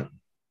about that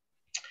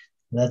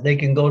they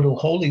can go to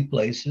holy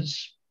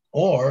places,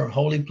 or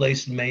holy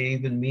places may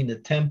even mean a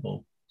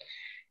temple,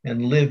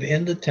 and live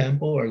in the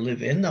temple or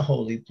live in the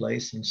holy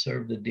place and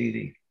serve the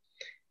deity.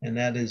 And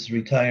that is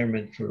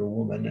retirement for a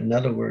woman. In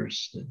other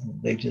words,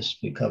 they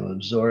just become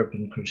absorbed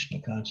in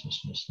Krishna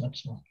consciousness,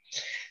 that's all.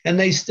 And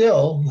they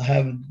still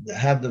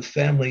have the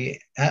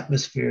family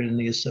atmosphere and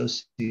the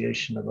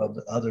association of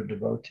other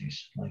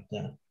devotees like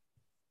that.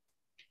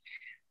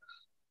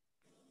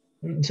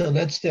 And so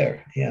that's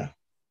there, yeah.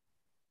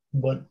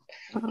 But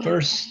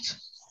first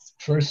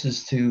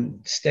is to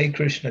stay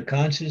Krishna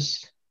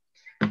conscious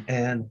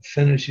and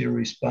finish your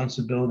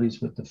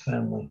responsibilities with the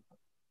family.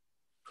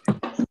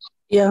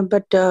 Yeah,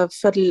 but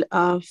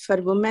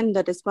for women,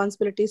 the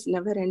responsibilities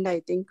never end,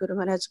 I think, Guru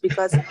Maharaj,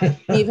 because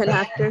even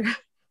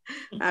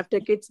after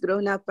kids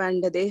grown up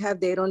and they have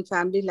their own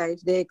family life,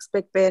 they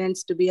expect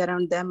parents to be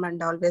around them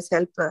and always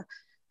help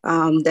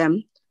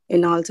them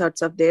in all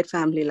sorts of their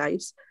family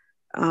lives.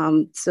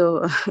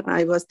 So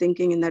I was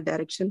thinking in that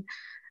direction.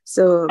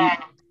 So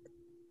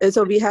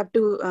we have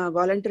to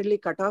voluntarily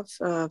cut off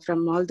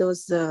from all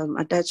those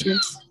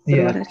attachments.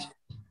 Guru Maharaj.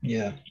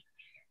 Yeah.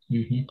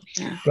 Mm-hmm.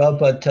 Yeah.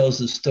 Prabhupada tells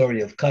the story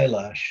of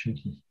Kailash.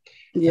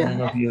 Yeah. I don't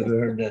know if you ever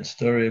heard that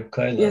story of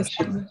Kailash.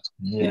 Yes.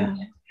 Yeah.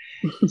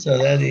 So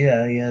that,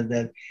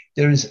 that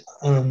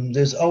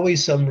there's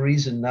always some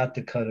reason not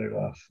to cut it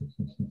off.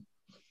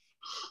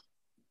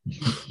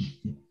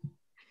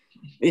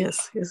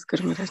 Yes,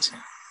 Guru Maharaj.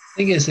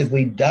 Thing is, if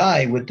we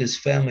die with this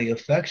family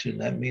affection,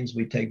 that means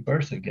we take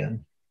birth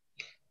again.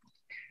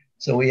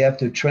 So we have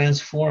to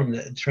transfer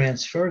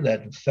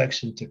that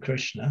affection to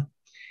Krishna.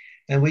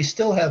 And we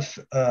still have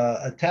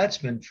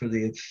attachment for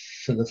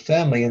the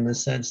family, in the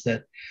sense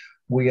that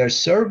we are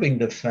serving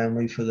the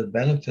family for the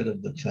benefit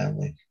of the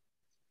family.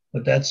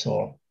 But that's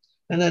all.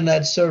 And then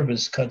that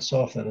service cuts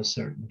off at a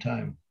certain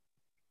time.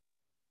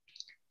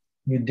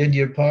 You did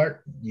your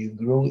part,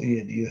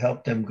 you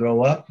helped them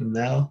grow up, and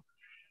now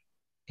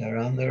they're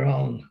on their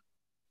own.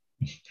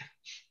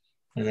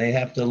 And they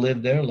have to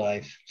live their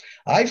life.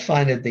 I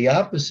find it the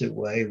opposite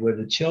way, where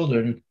the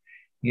children,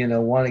 you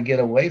know, want to get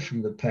away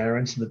from the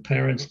parents, and the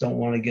parents don't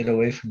want to get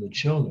away from the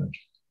children.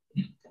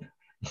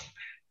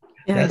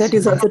 Yeah, that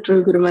is also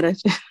true, Guru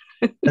Maharaj.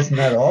 That's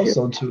not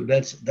also true.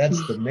 That's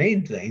the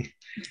main thing.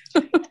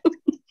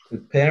 The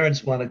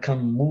parents want to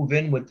come move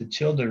in with the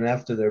children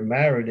after they're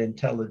married and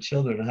tell the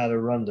children how to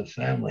run the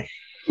family.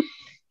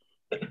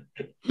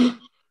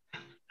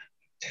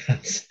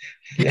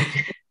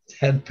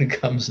 That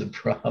becomes a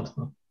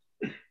problem.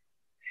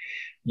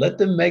 Let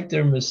them make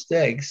their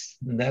mistakes,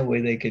 and that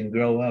way they can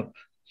grow up.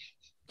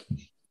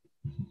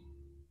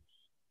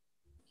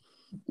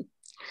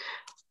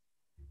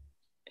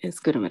 Yes,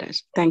 Guru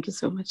Maharaj. Thank you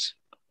so much.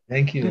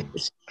 Thank you.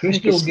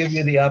 Krishna will give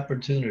you the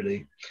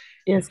opportunity.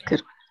 Yes,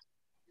 Guru.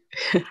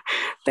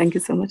 Thank you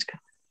so much.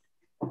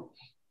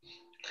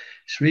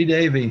 Sri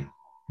Devi.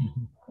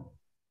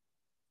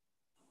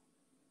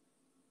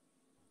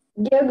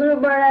 Dear Guru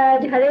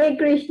Maharaj, Hare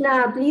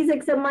Krishna, please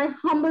accept my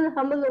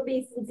humble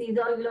obeisances.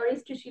 All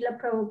glories to Srila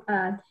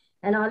Prabhupada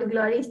and all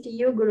glories to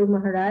you, Guru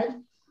Maharaj.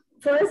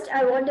 First,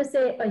 I want to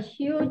say a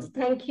huge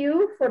thank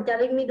you for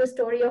telling me the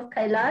story of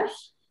Kailash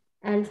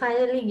and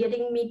finally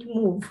getting me to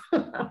move.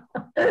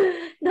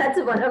 That's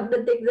one of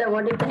the things I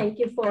want to thank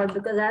you for,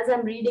 because as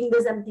I'm reading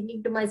this, I'm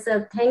thinking to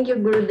myself, thank you,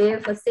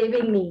 Gurudev, for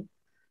saving me.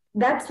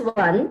 That's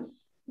one.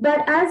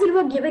 But as you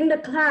were giving the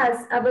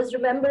class, I was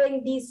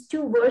remembering these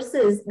two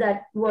verses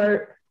that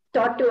were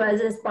taught to us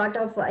as part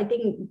of, I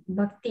think,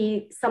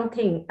 Bhakti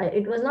something.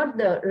 It was not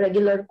the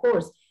regular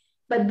course,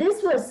 but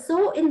this was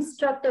so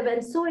instructive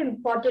and so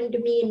important to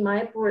me in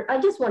Mayapur. I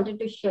just wanted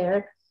to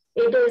share.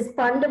 It is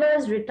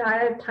Pandavas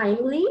retire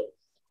timely,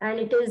 and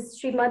it is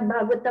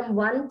Srimad-Bhagavatam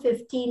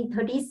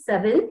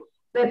 1:15-37,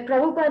 where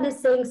Prabhupada is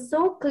saying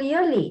so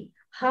clearly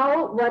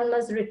how one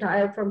must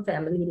retire from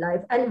family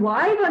life and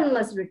why one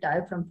must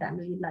retire from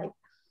family life.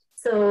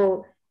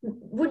 So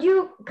would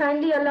you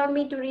kindly allow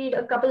me to read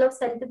a couple of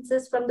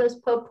sentences from those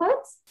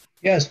purports?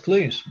 Yes,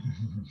 please.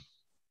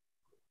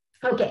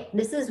 Okay,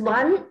 this is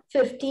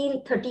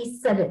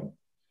 1:15-37,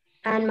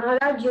 and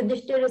Maharaj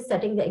Yudhishthira is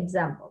setting the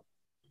example.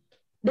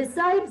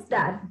 Besides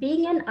that,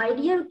 being an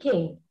ideal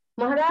king,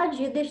 Maharaj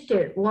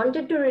Yudhishthira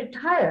wanted to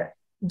retire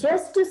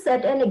just to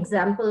set an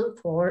example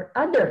for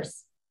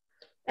others.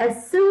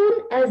 As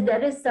soon as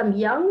there is some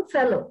young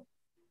fellow,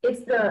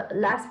 it's the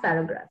last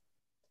paragraph.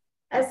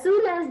 As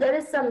soon as there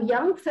is some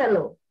young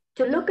fellow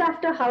to look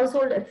after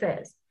household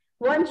affairs,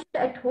 one should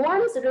at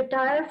once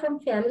retire from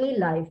family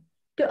life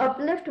to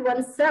uplift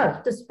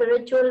oneself to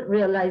spiritual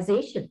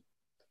realization.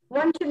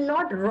 One should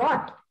not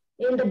rot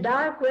in the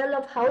dark well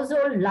of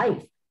household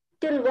life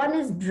till one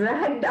is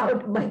dragged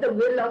out by the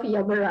will of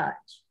Yamaraj.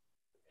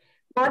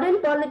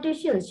 Modern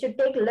politicians should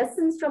take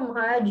lessons from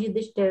Maharaj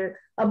Yudhishthir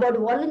about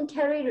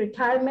voluntary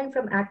retirement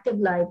from active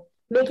life,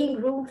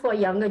 making room for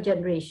younger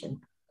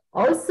generation.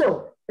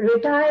 Also,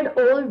 retired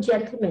old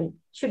gentlemen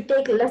should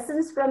take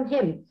lessons from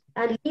him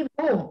and leave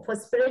home for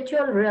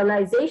spiritual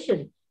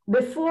realization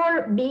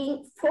before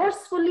being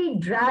forcefully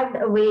dragged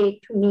away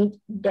to meet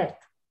death.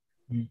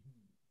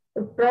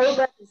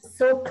 Prabhupada is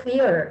so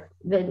clear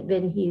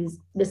when he's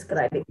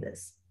describing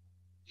this.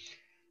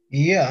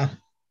 Yeah,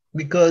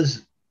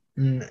 because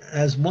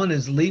as one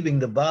is leaving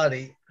the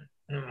body,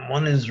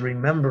 one is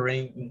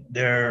remembering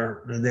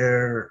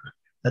their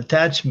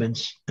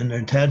attachments, and their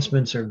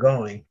attachments are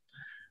going.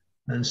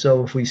 And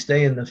so if we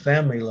stay in the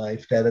family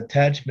life, that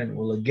attachment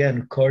will again,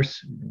 of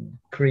course,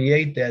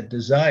 create that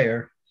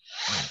desire.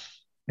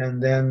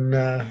 And then,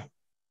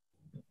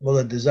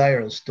 the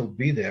desire will still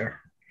be there.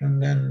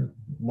 And then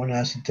one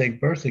has to take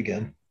birth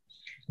again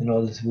in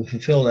order to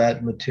fulfill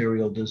that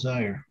material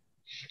desire.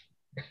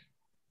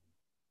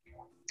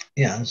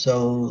 Yeah,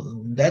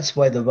 so that's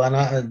why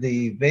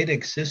the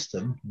Vedic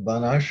system,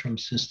 Varnashram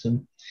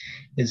system,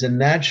 is a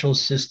natural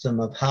system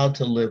of how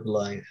to live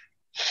life.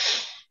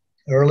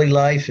 Early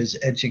life is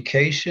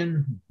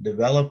education,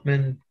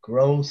 development,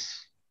 growth,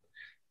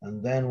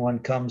 and then one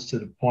comes to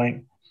the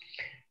point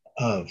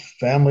of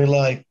family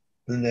life,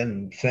 and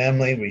then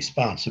family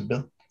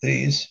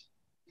responsibilities,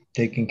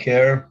 taking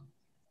care,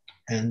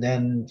 and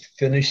then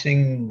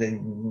finishing the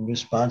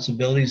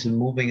responsibilities and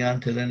moving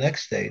on to the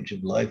next stage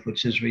of life,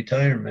 which is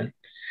retirement,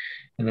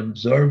 and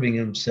absorbing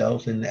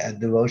himself in that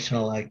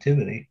devotional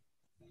activity.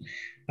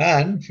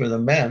 And for the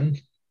men,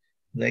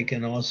 they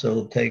can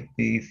also take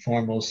the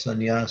formal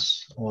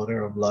sannyas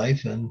order of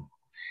life and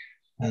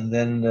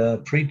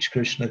then preach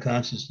Krishna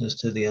consciousness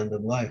to the end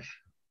of life.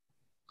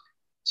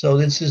 So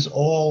this is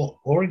all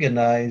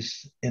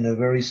organized in a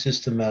very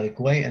systematic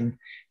way.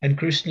 And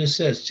Krishna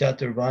says,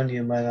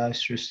 Chaturvanya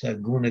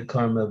Manashrista Guna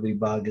Karma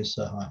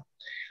Vibhagasaha.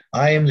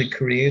 I am the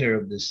creator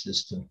of this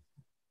system.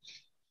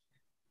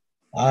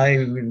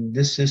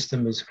 This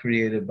system is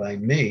created by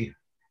me.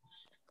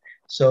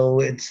 So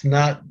it's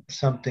not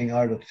something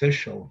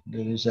artificial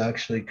that is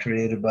actually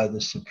created by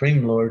the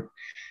Supreme Lord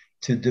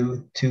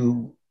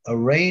to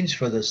arrange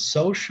for the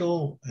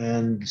social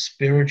and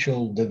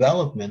spiritual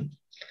development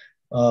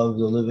of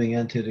the living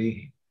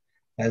entity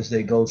as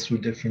they go through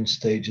different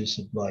stages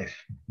of life.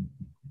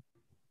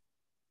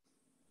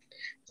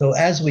 So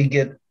as we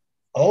get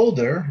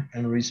older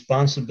and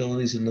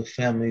responsibilities in the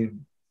family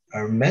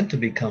are meant to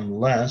become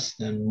less,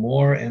 then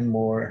more and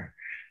more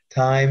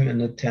time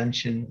and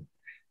attention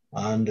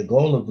on the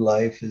goal of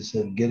life is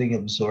of getting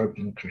absorbed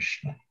in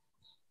Krishna.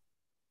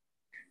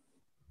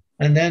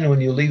 And then when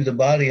you leave the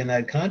body in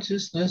that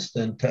consciousness,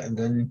 then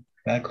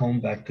back home,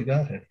 back to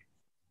Godhead.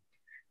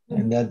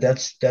 And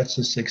that's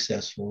a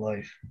successful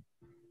life.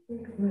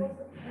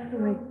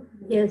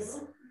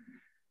 Yes.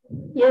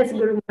 Yes,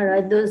 Guru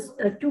Maharaj, those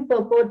two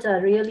purports are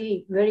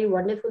really very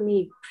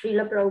wonderfully.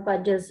 Srila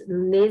Prabhupada just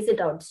lays it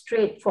out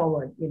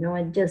straightforward,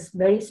 and just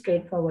very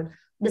straightforward.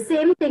 The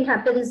same thing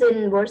happens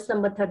in verse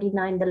number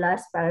 39, the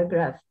last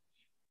paragraph.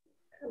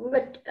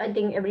 But I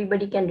think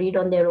everybody can read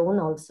on their own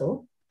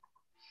also.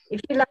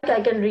 If you like, I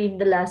can read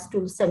the last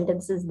two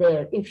sentences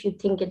there, if you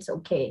think it's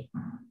okay.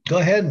 Go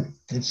ahead.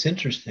 It's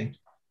interesting.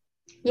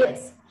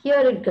 Yes, here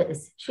it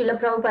is. Srila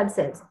Prabhupada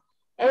says,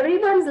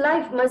 everyone's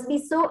life must be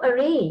so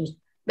arranged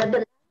that the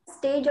last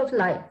stage of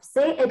life,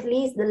 say at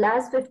least the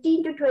last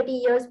 15 to 20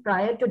 years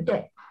prior to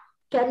death,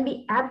 can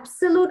be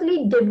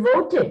absolutely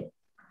devoted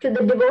to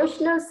the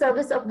devotional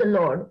service of the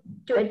Lord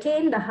to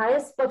attain the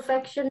highest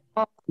perfection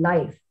of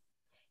life.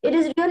 It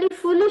is really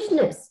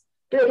foolishness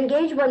to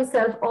engage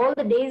oneself all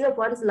the days of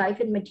one's life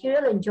in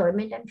material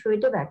enjoyment and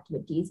fruitive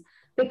activities,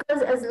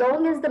 because as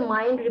long as the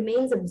mind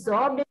remains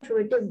absorbed in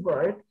fruitive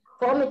work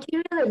for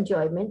material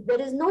enjoyment, there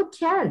is no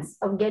chance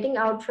of getting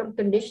out from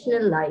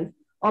conditional life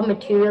or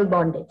material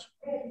bondage.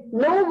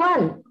 No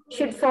one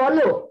should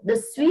follow the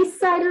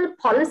suicidal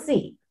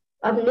policy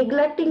of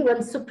neglecting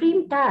one's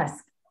supreme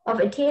task of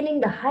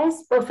attaining the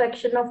highest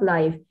perfection of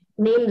life,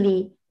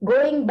 namely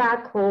going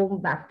back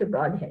home, back to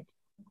Godhead.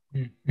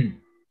 Mm-hmm.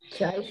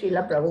 Jai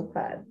Srila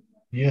Prabhupada.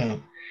 Yeah.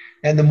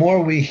 And the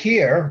more we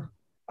hear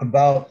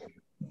about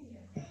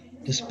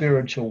the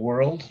spiritual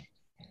world,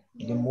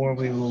 the more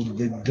we will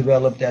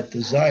develop that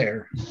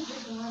desire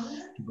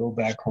to go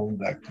back home,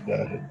 back to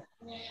Godhead.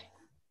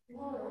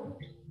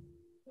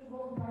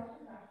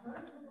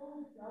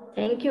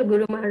 Thank you,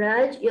 Guru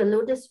Maharaj. Your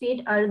lotus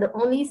feet are the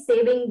only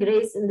saving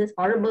grace in this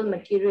horrible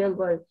material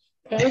world.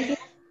 Thank you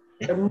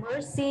for your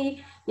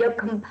mercy, your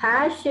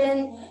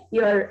compassion,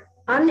 your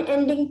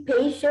unending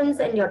patience,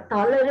 and your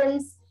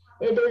tolerance.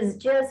 It is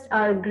just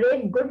our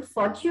great good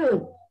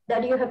fortune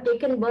that you have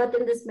taken birth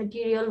in this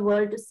material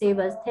world to save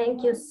us.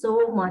 Thank you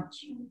so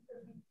much.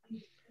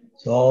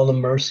 It's all the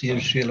mercy of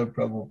Srila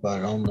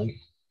Prabhupada only.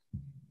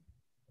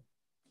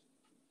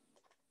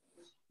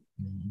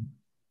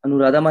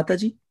 Anuradha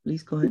Mataji,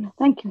 please go ahead.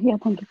 Thank you. Yeah,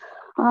 thank you.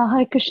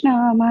 Hare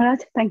Krishna, Maharaj.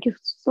 Thank you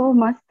so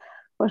much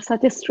for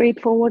such a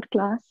straightforward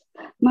class.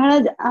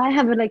 Maharaj, I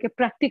have a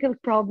practical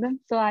problem.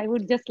 So I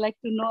would just like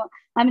to know,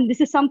 I mean, this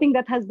is something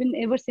that has been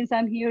ever since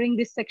I'm hearing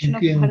this section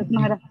of Bharat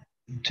Maharaj.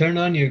 Turn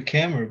on your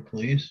camera,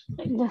 please.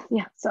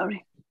 Yeah,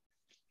 sorry.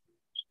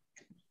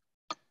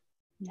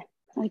 Yeah.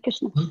 Hare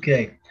Krishna.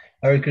 Okay.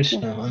 Hare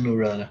Krishna,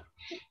 Anuradha.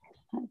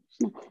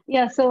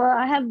 Yeah, so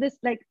I have this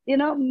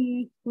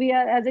we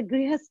are as a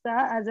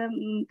grihastha, as a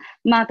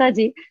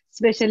Mataji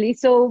especially.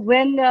 So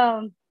when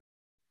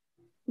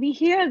we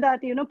hear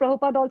that,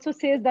 Prabhupada also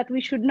says that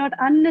we should not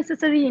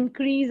unnecessarily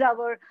increase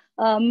our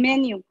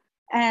menu.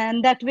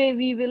 And that way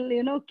we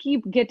will,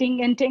 keep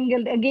getting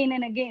entangled again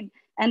and again.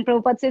 And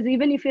Prabhupada says,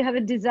 even if you have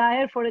a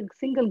desire for a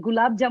single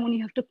gulab jamun,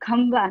 you have to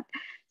come back.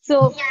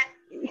 So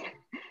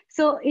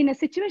in a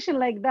situation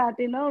like that,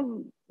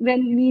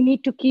 when we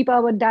need to keep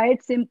our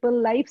diet simple,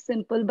 life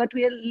simple, but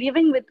we are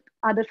living with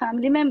other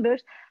family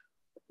members,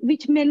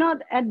 which may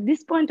not, at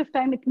this point of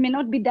time, it may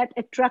not be that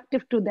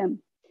attractive to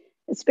them,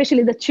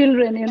 especially the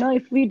children.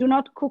 If we do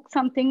not cook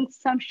something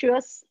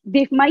sumptuous,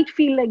 they might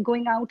feel like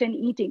going out and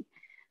eating.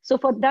 So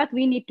for that,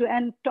 we need to,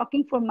 and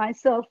talking for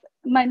myself,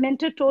 my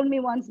mentor told me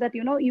once that,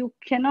 you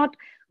cannot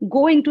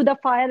go into the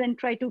fire and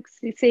try to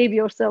save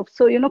yourself.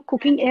 So,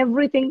 cooking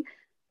everything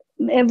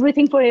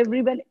for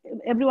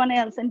everyone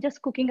else, and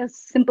just cooking a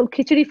simple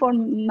khichdi for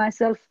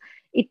myself,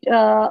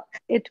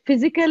 it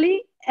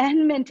physically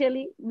and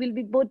mentally will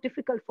be both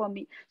difficult for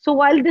me. So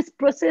while this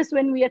process,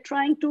 when we are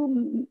trying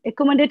to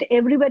accommodate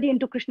everybody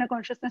into Krishna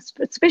consciousness,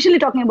 especially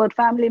talking about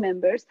family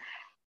members,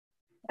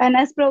 and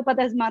as Prabhupada,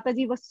 as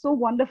Mataji was so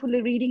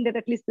wonderfully reading that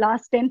at least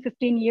last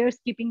 10-15 years,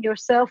 keeping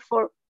yourself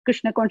for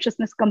Krishna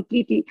consciousness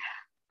completely,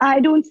 I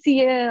don't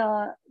see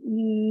a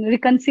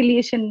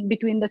reconciliation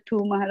between the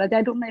two, Maharaj.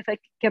 I don't know if I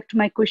kept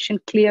my question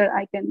clear.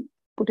 I can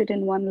put it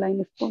in one line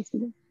if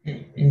possible.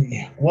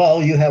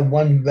 Well, you have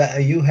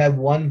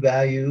one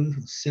value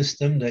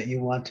system that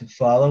you want to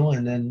follow,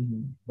 and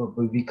then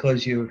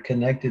because you're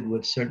connected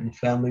with certain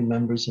family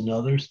members and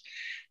others,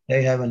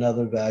 they have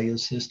another value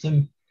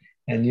system,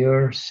 and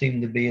you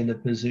seem to be in the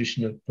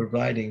position of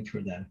providing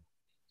for them.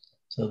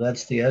 So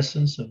that's the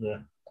essence of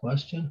the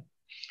question.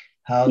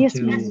 How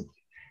to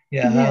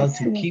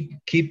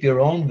keep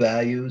your own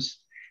values,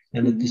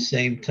 and at the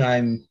same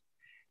time,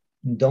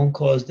 don't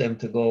cause them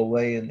to go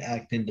away and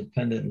act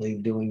independently,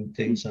 doing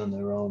things on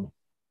their own.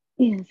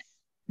 Yes.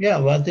 Yeah,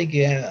 well, I think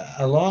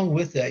along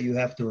with that, you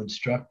have to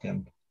instruct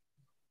them.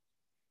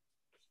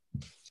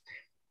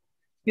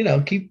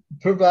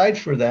 Provide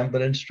for them,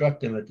 but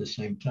instruct them at the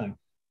same time.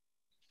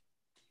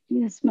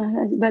 Yes,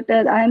 Maharaj. But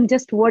I'm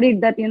just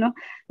worried that,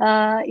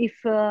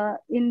 if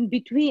in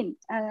between,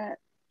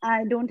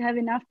 I don't have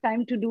enough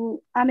time to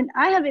do, I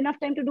have enough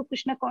time to do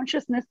Krishna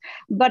consciousness,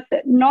 but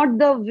not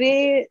the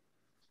way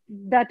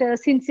that a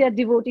sincere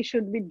devotee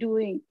should be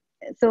doing.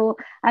 So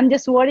I'm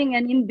just worrying,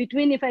 and in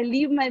between, if I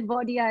leave my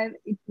body,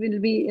 it will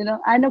be,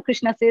 I know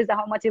Krishna says that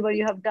how much ever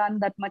you have done,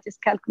 that much is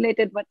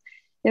calculated, but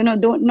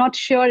not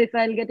sure if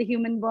I'll get a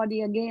human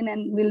body again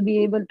and will be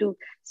able to.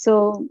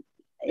 So,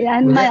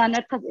 and my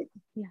anartha,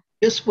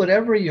 just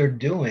whatever you're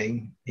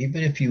doing,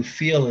 even if you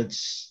feel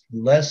it's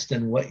less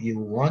than what you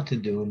want to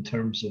do in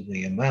terms of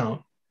the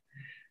amount,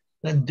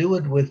 then do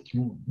it with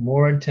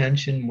more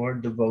attention, more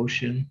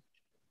devotion,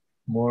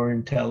 more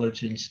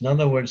intelligence. In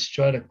other words,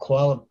 try to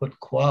put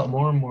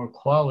more and more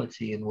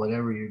quality in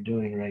whatever you're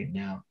doing right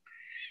now.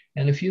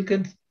 And if you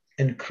can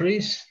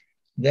increase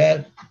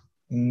that,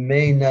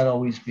 may not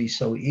always be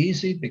so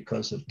easy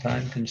because of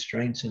time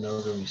constraints and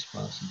other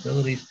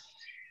responsibilities,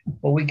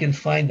 but we can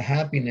find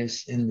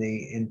happiness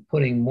in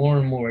putting more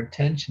and more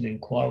attention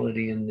and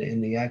quality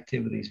in the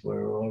activities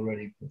we're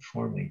already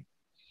performing.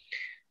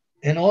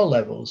 In all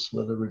levels,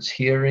 whether it's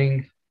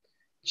hearing,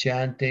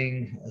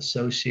 chanting,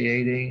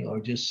 associating, or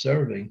just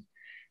serving.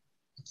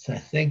 To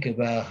think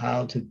about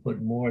how to put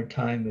more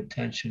time,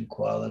 attention,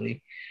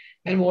 quality,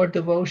 and more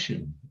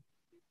devotion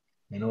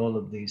in all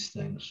of these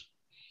things.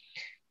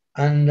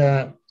 And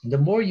the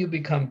more you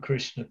become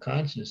Krishna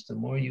conscious, the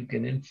more you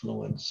can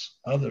influence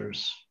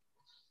others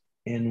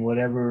in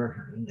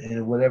whatever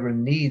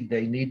need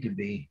they need to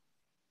be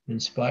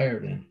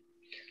inspired in.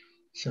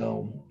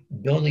 So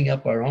building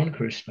up our own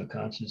Krishna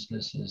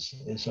consciousness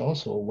is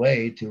also a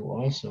way to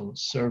also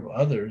serve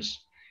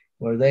others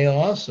where they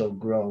also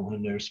grow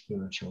in their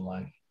spiritual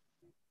life.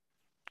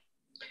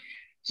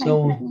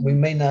 So we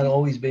may not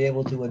always be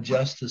able to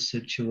adjust the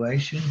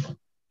situation,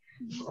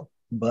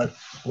 but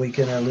we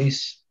can at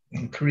least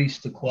increase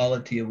the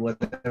quality of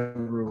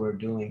whatever we're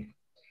doing.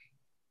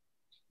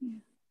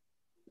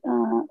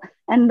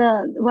 And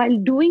while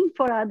doing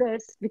for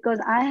others, because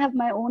I have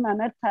my own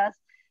anarthas,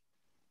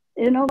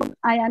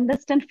 I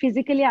understand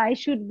physically I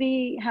should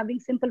be having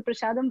simple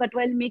prasadam, but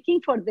while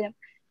making for them,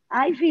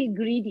 I feel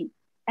greedy.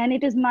 And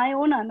it is my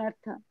own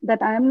anartha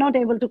that I am not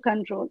able to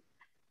control.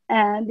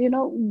 And,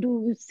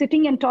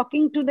 sitting and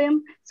talking to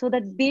them so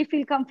that they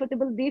feel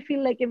comfortable, they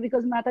feel like,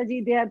 because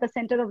Mataji, they are the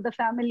center of the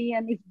family.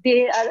 And if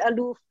they are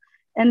aloof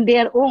and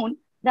their own,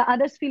 the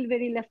others feel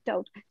very left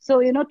out.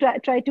 So,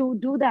 try to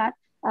do that.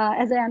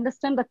 As I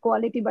understand the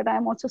quality, but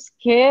I'm also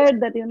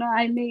scared that,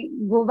 I may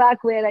go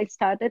back where I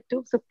started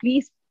to. So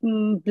please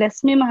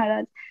bless me,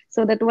 Maharaj,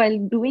 so that while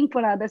doing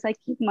for others, I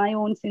keep my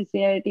own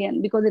sincerity,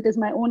 and because it is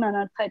my own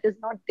anartha, it is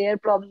not their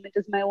problem, it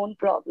is my own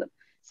problem.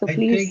 So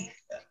please.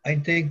 I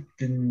think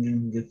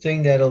the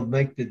thing that'll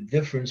make the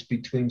difference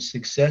between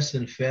success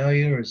and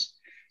failure is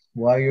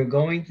while you're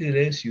going through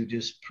this, you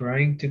just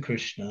praying to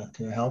Krishna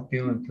to help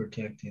you and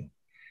protect you.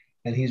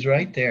 And he's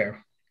right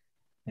there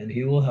and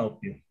he will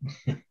help you.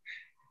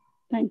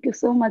 Thank you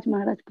so much,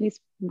 Maharaj. Please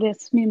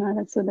bless me,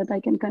 Maharaj, so that I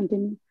can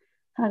continue.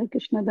 Hare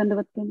Krishna,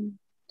 Dandavat Pranam.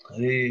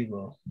 Hare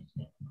Bol.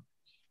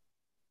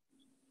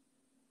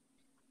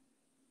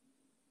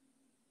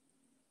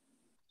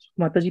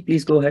 Mataji,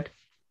 please go ahead.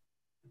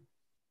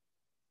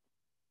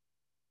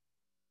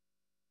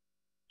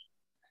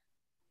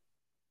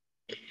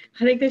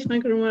 Hare Krishna,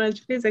 Guru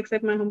Maharaj. Please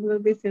accept my humble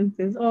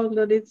obeisances. All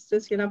glories to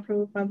Srila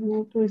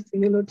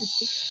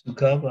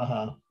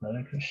Prabhupada.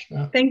 Hare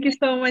Krishna. Thank you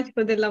so much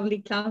for the lovely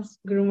class,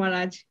 Guru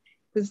Maharaj.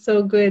 It was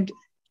so good.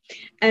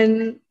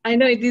 And I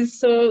know it is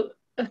so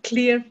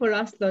clear for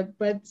us, Lord,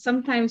 but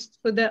sometimes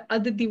for the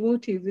other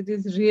devotees, it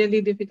is really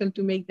difficult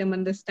to make them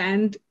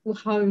understand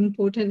how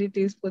important it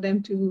is for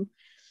them to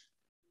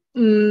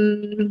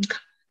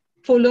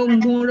follow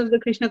more of the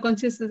Krishna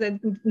consciousness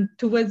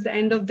towards the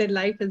end of their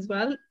life as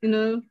well.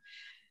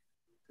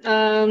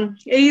 It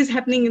is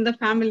happening in the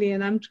family,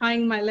 and I'm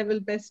trying my level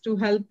best to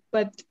help,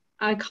 but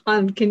I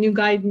can't. Can you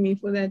guide me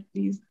for that,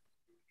 please?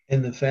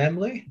 In the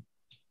family?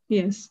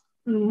 Yes.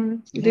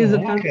 It is a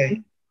family.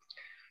 Okay.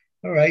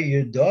 All right,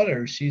 your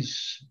daughter,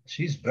 she's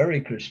very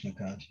Krishna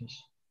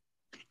conscious.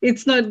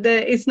 It's not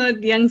the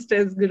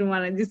youngsters, Guru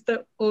Maharaj. It's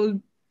the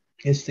old.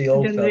 It's the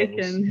old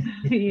generation.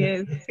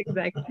 Yes,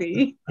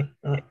 exactly.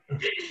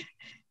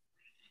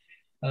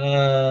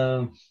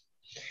 I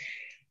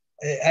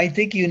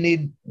think you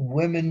need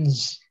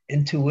women's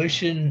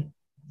intuition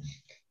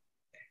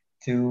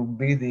to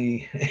be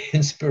the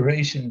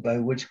inspiration by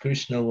which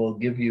Krishna will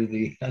give you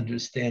the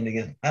understanding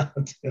of how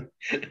to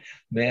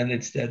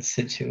manage that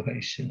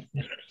situation.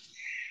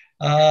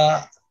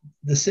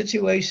 The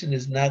situation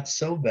is not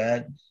so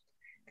bad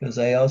because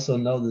I also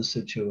know the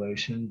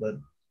situation, but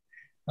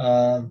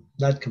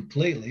not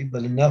completely,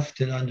 but enough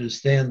to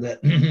understand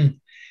that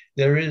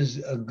there is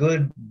a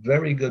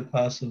very good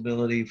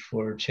possibility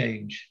for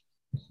change.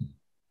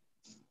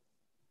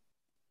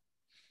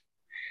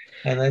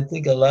 And I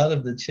think a lot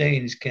of the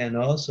change can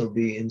also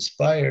be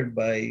inspired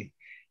by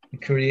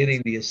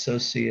creating the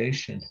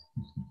association.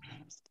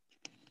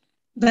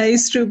 That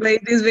is true, but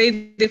it is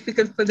very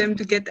difficult for them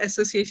to get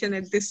association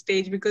at this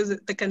stage because of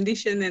the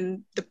condition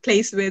and the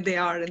place where they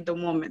are at the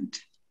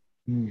moment,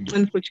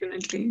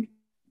 unfortunately.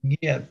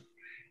 Yeah,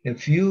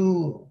 if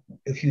you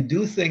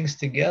do things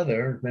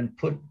together, then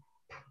put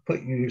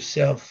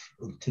yourself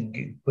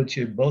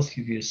both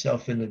of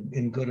yourself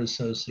in good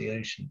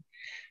association,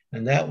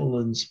 and that will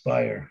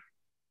inspire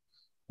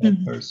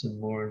that person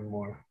more and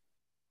more.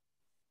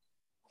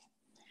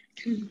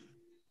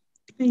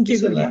 Thank you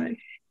so much.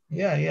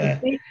 Yeah.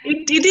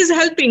 It is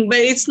helping, but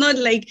it's not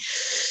like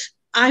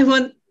I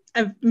want.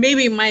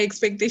 Maybe my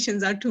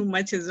expectations are too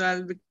much as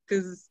well,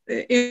 because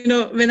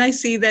when I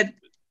see that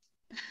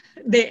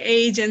their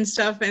age and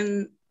stuff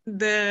and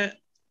the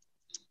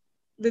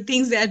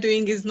things they are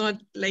doing is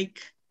not like.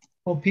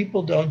 Well,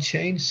 people don't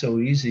change so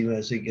easy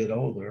as they get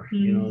older.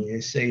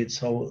 They say it's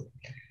so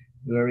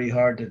very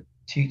hard to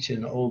teach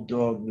an old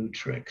dog new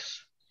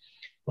tricks,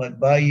 but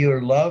by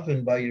your love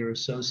and by your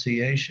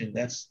association,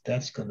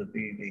 that's going to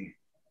be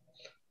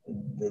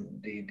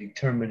the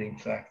determining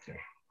factor.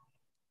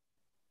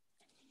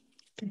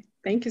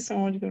 Thank you so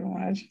much, Guru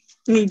Maharaj.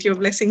 Need your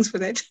blessings for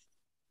that.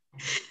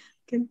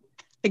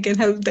 I can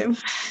help them.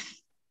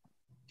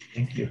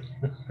 Thank you.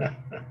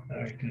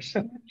 Hare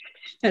Krishna.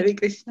 Hare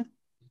Krishna.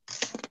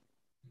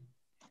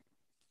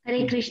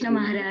 Hare Krishna,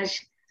 Maharaj.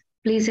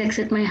 Please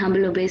accept my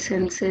humble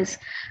obeisances.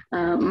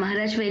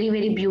 Maharaj, very,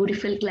 very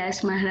beautiful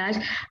class, Maharaj.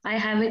 I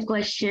have a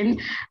question.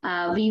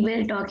 We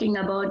were talking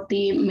about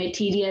the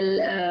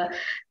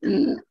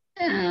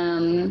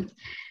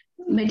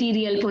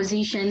material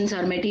positions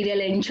or material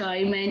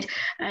enjoyment,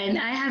 and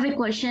I have a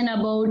question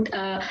about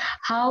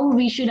how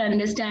we should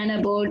understand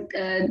about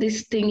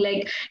this thing,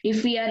 like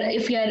if we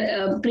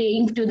are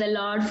praying to the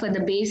Lord for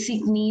the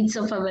basic needs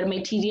of our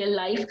material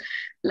life,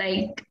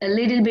 like a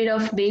little bit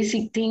of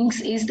basic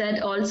things, is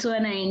that also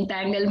an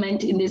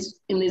entanglement in this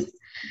or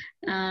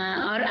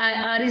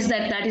is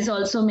that is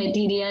also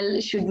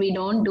material? Should we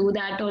don't do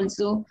that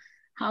also?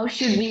 How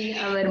should be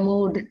our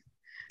mood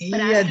for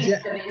asking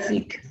the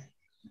basic?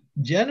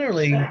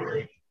 Generally,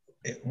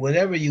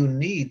 whatever you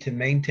need to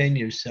maintain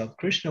yourself,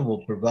 Krishna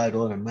will provide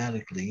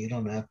automatically. You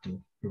don't have to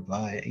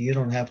provide. You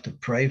don't have to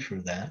pray for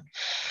that.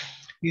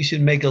 You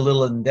should make a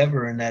little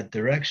endeavor in that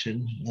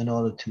direction in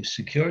order to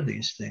secure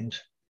these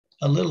things.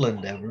 A little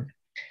endeavor,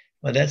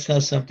 but that's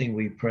not something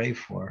we pray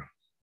for.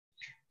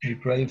 We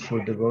pray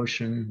for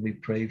devotion. We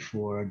pray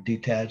for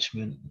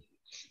detachment.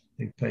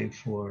 We pray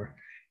for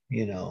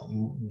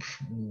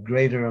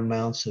greater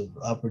amounts of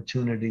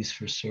opportunities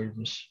for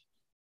service.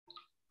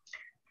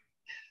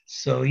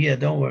 So yeah,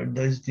 don't worry.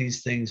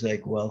 These things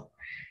like, well,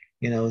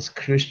 is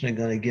Krishna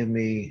going to give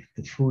me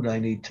the food I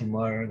need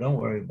tomorrow?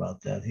 Don't worry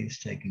about that. He's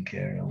taking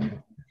care of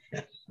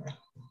it.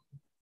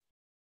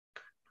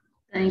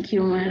 Thank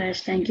you,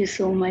 Maharaj. Thank you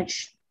so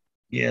much.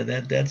 Yeah,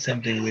 that's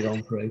something we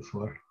don't pray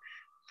for.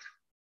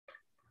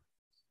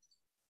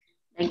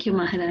 Thank you,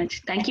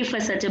 Maharaj. Thank you for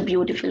such a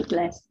beautiful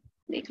class.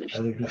 Hare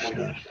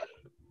Krishna.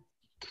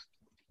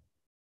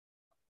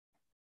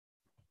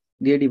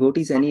 Dear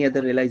devotees, any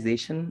other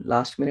realization,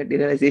 last minute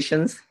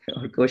realizations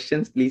or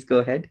questions, please go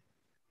ahead.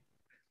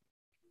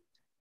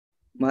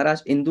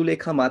 Maharaj,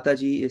 Indulekha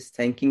Mataji is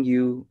thanking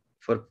you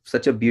for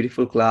such a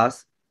beautiful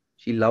class.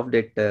 She loved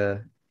it.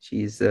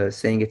 She's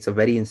saying it's a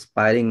very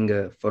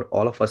inspiring for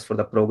all of us for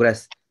the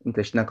progress in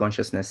Krishna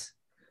consciousness.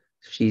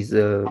 She's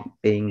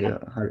paying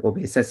her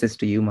obeisances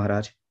to you,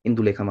 Maharaj,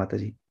 Indulekha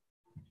Mataji.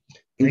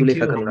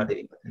 Indulekha Karuna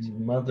Devi.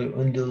 Mother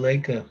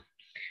Indulekha,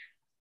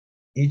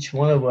 each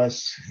one of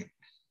us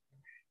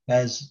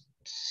has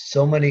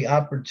so many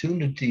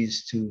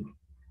opportunities to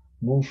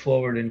move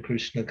forward in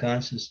Krishna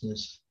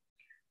consciousness.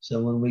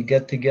 So when we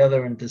get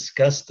together and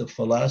discuss the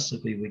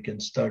philosophy, we can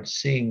start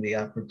seeing the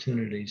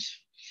opportunities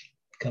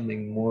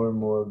becoming more and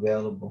more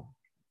available.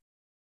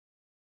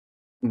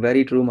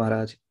 Very true,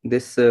 Maharaj.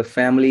 This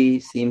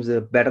family seems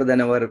better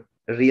than our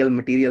real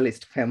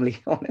materialist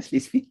family, honestly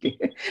speaking.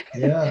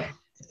 Yeah,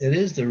 it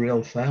is the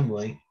real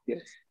family.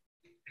 Yes.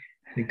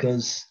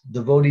 Because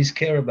devotees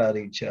care about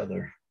each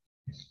other.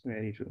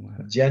 Very true,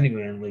 Maharaj.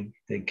 Genuinely,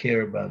 they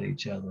care about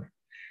each other.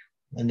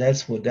 And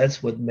that's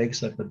what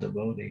makes up a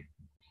devotee.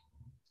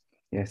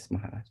 Yes,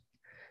 Maharaj.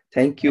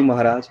 Thank you,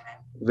 Maharaj.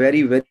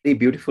 Very, very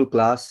beautiful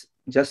class.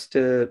 Just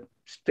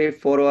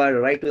straightforward,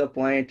 right to the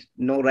point,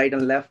 no right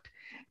and left.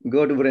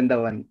 Go to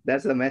Vrindavan.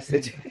 That's the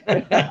message.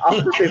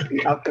 After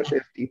 50, after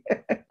 50.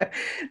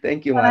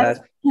 Thank you, Maharaj.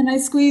 Can I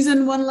squeeze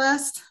in one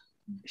last?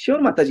 Sure,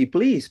 Mataji.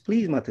 Please,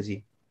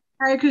 Mataji.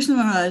 Hare Krishna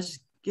Maharaj,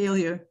 Gail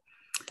here.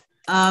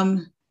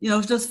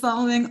 Just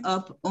following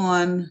up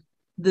on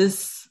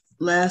this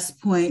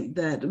last point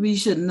that we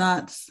should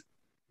not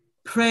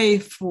pray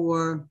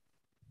for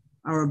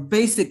our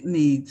basic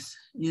needs,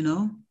 we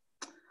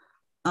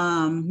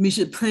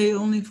should pray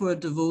only for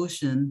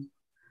devotion.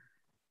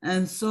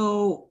 And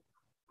so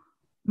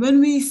when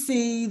we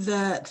see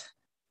that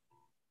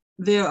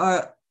there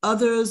are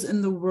others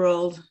in the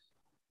world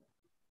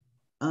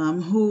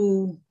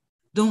who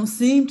don't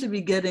seem to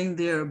be getting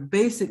their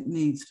basic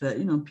needs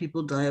fed,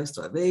 people die of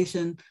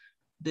starvation,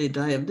 they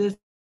die of this,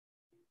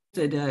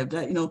 they die of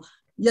that,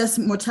 yes,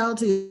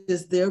 mortality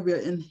is there, we're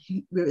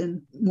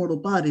in mortal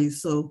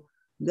bodies, so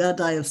we gotta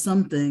die of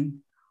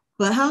something.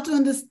 But how to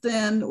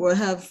understand or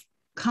have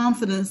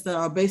confidence that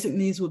our basic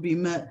needs will be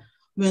met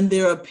when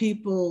there are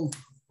people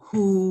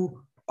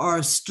who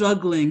are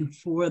struggling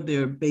for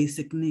their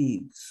basic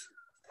needs?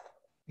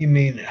 You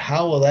mean,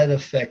 how will that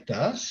affect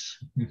us?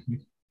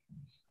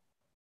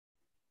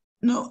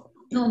 No,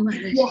 well,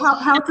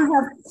 how to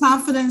have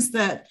confidence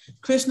that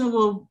Krishna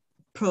will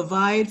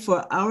provide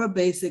for our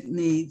basic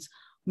needs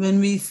when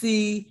we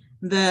see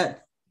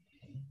that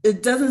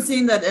it doesn't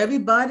seem that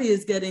everybody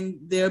is getting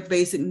their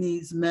basic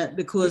needs met,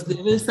 because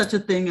there is such a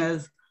thing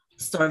as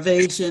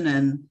starvation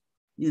and,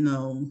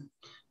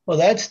 Well,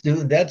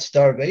 that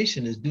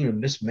starvation is due to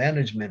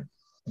mismanagement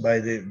by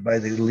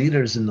the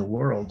leaders in the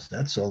world.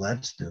 That's all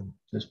that's due.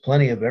 There's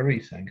plenty of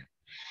everything.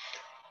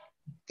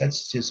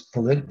 That's just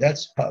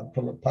politics.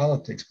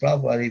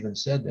 Prabhupada even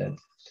said that.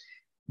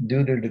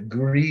 Due to the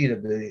greed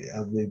of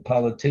the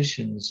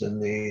politicians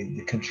and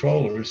the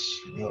controllers,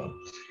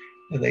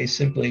 they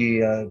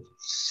simply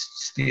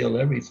steal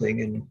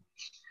everything,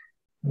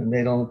 and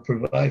they don't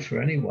provide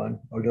for anyone,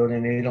 or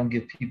they don't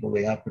give people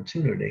the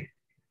opportunity.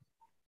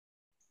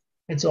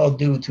 It's all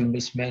due to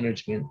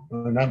mismanagement,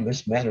 or not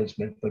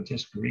mismanagement, but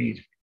just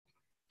greed.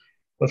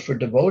 But for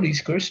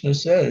devotees, Krishna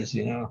says,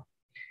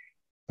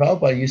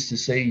 Prabhupada used to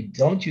say,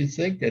 don't you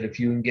think that if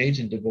you engage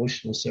in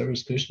devotional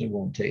service, Krishna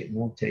won't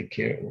take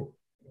care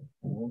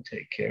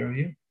of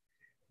you?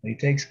 He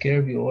takes care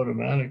of you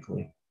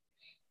automatically.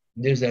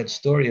 There's that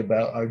story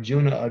about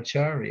Arjuna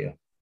Acharya.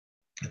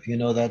 If you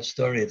know that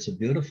story, it's a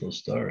beautiful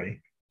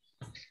story.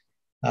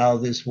 How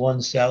this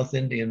one South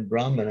Indian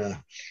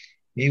Brahmana,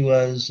 he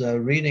was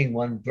reading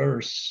one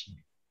verse,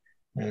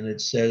 and it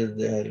said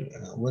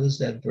that, what is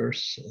that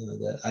verse?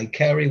 That I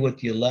carry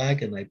what you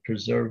lack and I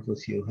preserve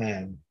what you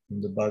have,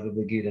 from the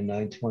Bhagavad Gita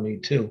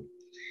 9:22.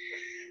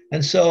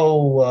 And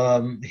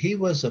so he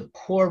was a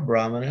poor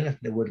Brahmana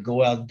that would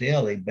go out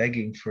daily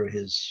begging for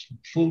his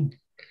food.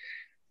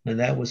 And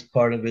that was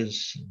part of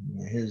his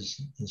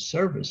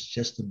service,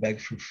 just to beg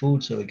for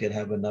food so he could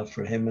have enough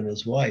for him and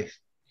his wife.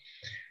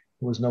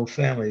 There was no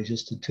family,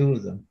 just the two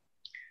of them.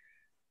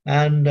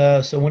 And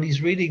so when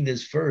he's reading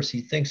this verse,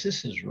 he thinks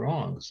this is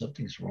wrong.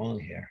 Something's wrong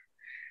here.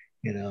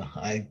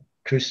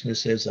 Krishna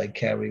says, I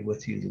carry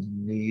with you the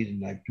need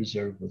and I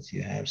preserve what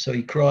you have. So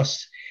he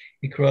crossed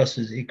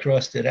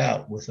it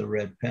out with a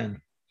red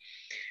pen.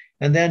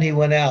 And then he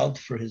went out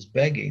for his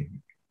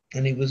begging,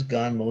 and he was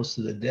gone most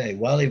of the day.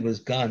 While he was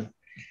gone,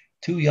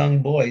 two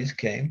young boys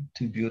came,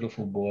 two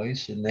beautiful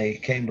boys, and they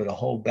came with a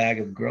whole bag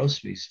of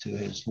groceries to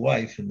his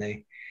wife.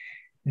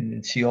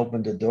 And she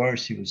opened the door.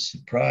 She was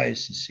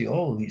surprised to see,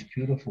 oh, these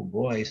beautiful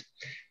boys.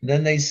 And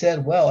then they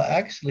said, well,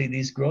 actually,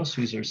 these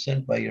groceries are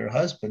sent by your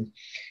husband.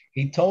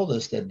 He told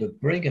us that to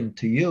bring him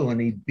to you, and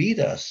he beat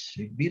us.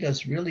 He beat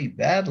us really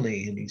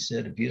badly. And he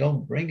said, if you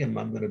don't bring him,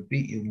 I'm going to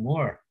beat you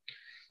more.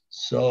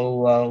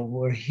 So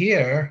we're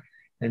here,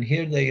 and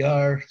here they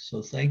are.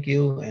 So thank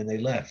you. And they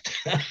left.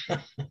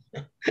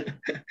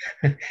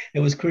 It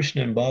was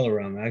Krishna and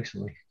Balaram,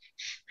 actually.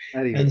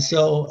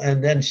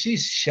 And then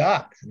she's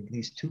shocked.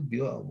 These two,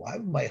 why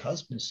was my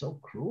husband so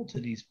cruel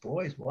to these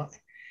boys? Why?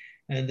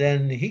 And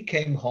then he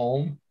came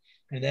home,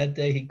 and that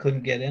day he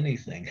couldn't get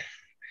anything.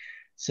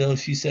 So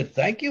she said,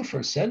 thank you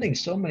for sending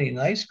so many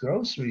nice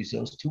groceries,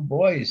 those two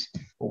boys.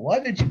 Well, why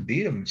did you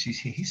beat them?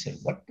 He said,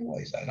 what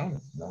boys? I don't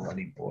know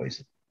any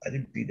boys. I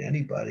didn't beat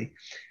anybody.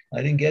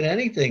 I didn't get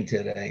anything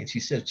today. And she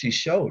said she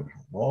showed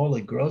all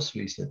the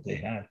groceries that they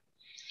had.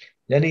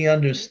 Then he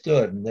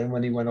understood. And then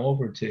when he went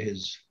over to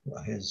his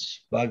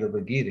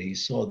Bhagavad Gita, he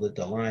saw that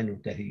the line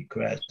that he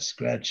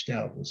scratched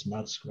out was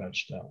not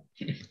scratched out.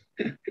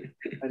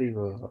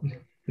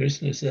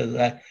 Krishna says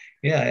that,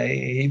 yeah,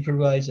 he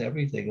provides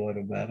everything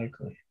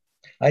automatically.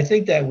 I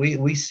think that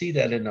we see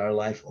that in our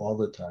life all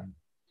the time.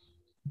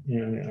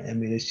 You know, I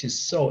mean, it's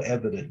just so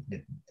evident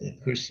that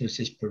Krishna is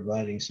just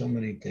providing so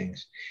many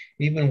things,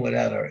 even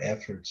without our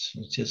efforts.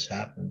 It just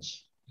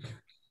happens.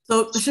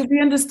 So should we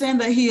understand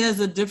that he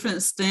has a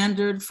different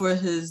standard for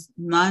his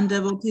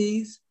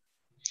non-devotees?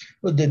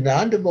 Well, the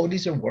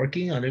non-devotees are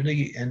working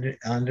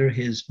under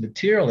his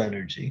material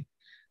energy.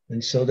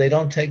 And so they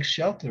don't take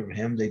shelter of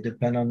him. They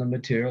depend on the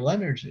material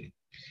energy.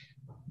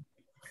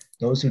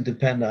 Those who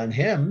depend on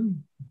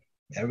him,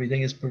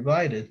 everything is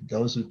provided.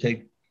 Those who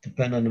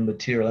depend on the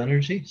material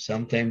energy,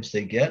 sometimes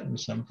they get and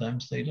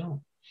sometimes they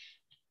don't.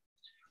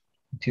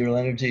 Material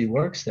energy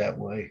works that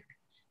way.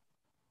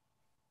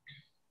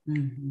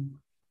 Mm-hmm.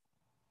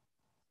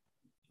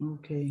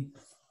 Okay.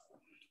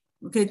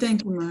 Okay,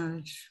 thank you,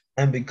 Maharaj.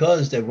 And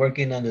because they're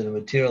working under the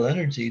material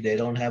energy, they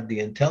don't have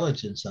the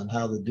intelligence on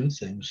how to do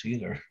things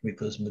either,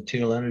 because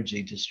material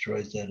energy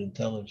destroys that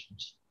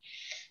intelligence.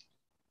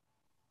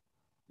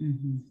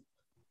 Mm-hmm.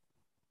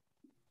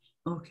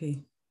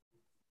 Okay.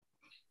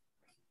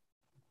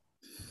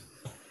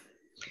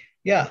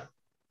 Yeah.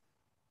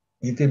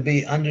 You can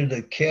be under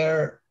the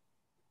care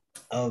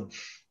of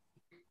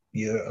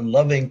your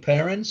loving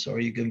parents, or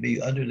you can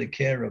be under the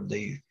care of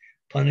the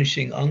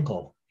punishing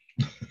uncle.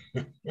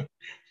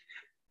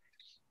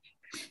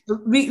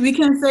 We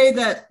can say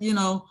that, you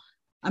know,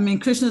 I mean,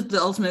 Krishna is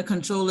the ultimate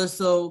controller.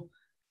 So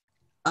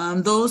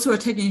those who are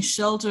taking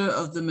shelter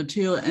of the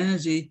material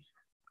energy,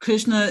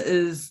 Krishna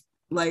is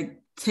like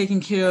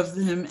taking care of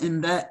them in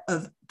that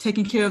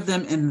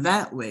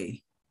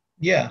way.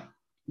 Yeah.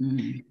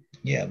 Mm-hmm.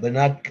 Yeah, but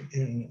not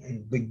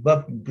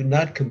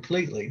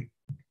completely.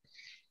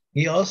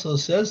 He also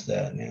says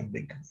that,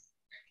 because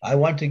I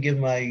want to give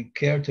my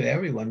care to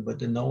everyone, but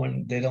then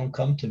they don't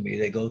come to me.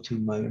 They go to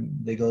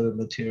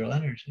material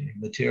energy.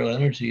 Material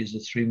energy is the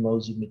three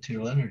modes of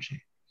material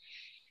energy.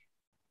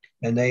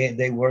 And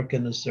they work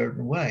in a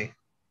certain way.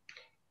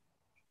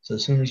 So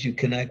as soon as you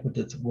connect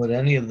with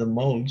any of the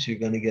modes, you're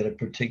going to get a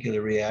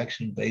particular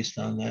reaction based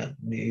on that,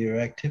 your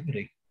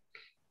activity.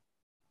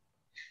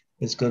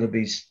 It's going to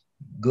be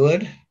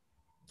good,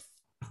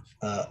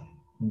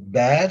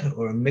 bad,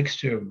 or a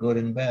mixture of good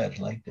and bad,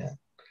 like that.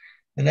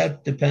 And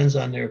that depends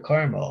on their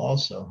karma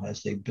also,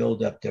 as they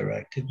build up their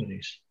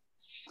activities.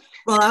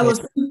 Well,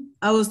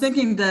 I was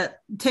thinking that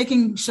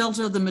taking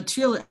shelter of the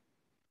material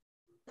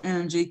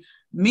energy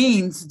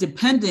means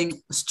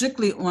depending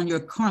strictly on your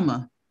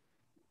karma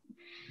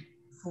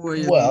for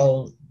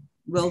your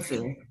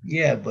welfare.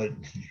 Yeah, but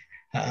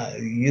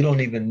you don't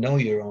even know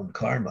your own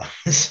karma.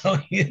 So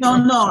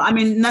no. I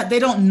mean, they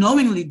don't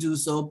knowingly do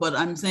so, but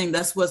I'm saying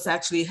that's what's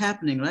actually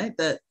happening, right?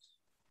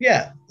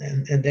 Yeah,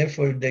 and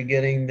therefore they're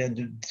getting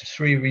the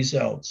three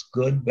results: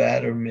 good,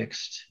 bad, or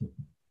mixed,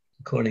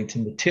 according to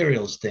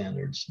material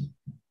standards.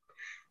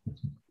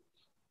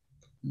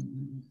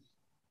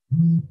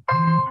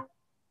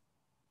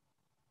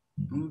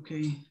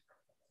 Okay.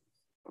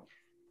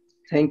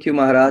 Thank you,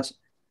 Maharaj.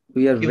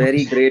 We are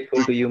very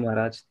grateful to you,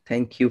 Maharaj.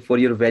 Thank you for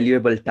your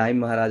valuable time,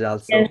 Maharaj,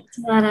 also. Yes,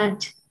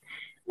 Maharaj.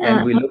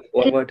 And we look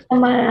forward.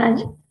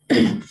 Maharaj.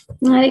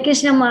 Hare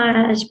Krishna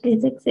Maharaj,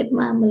 please accept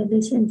my humble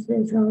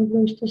obeisances. All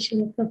goes to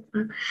Srila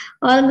Prabhupada.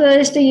 All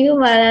goes to you,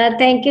 Maharaj.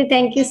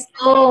 Thank you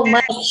so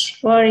much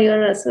for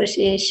your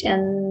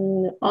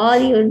association. All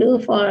you do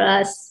for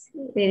us.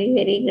 Very,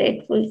 very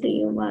grateful to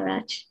you,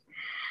 Maharaj.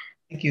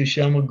 Thank you,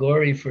 Shama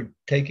Gauri, for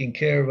taking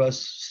care of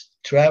us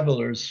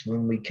travelers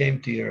when we came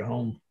to your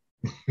home.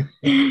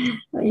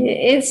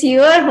 It's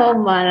your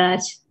home,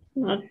 Maharaj.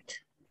 Not...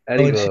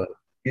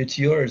 It's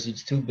yours.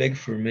 It's too big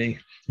for me.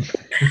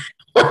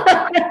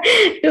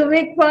 Too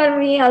big for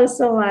me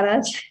also,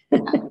 Maharaj.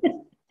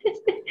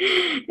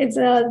 It's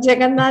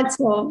Jagannath's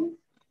home.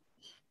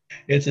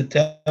 It's a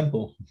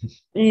temple.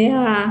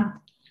 Yeah,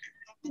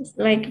 it's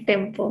like a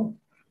temple.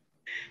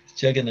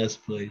 Jagannath's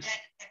place.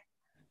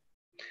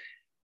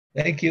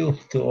 Thank you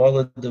to all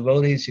the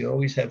devotees. You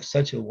always have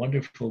such a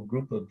wonderful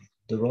group of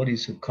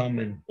devotees who come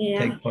and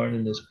take part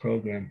in this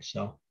program.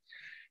 So,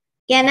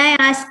 can I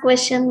ask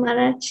question,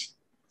 Maharaj?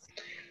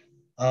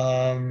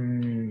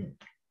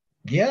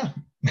 Yeah,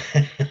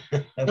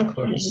 of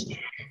course.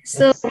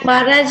 So,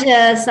 Maharaj,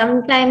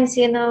 sometimes,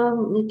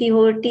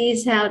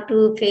 devotees have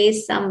to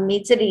face some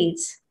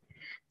miseries.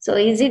 So,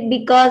 is it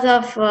because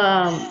of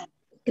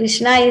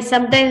Krishna? Is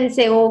sometimes we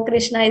say, oh,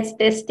 Krishna is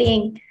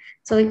testing.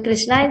 So,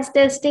 Krishna is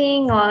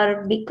testing,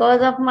 or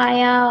because of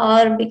Maya,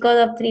 or because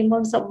of 3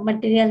 modes of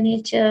material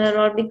nature,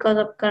 or because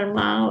of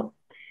karma?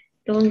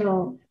 Don't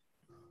know.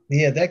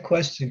 Yeah, that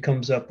question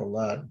comes up a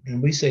lot,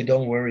 and we say,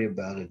 don't worry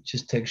about it.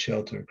 Just take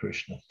shelter of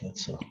Krishna.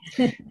 That's all.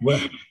 Well,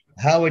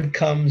 how it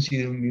comes,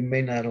 you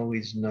may not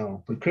always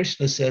know. But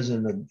Krishna says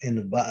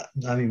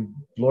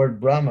Lord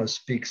Brahma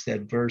speaks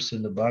that verse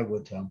in the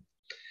Bhagavatam.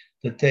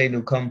 Tate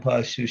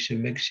nukampa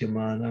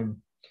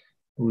shushamikshamanam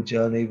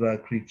ujaneva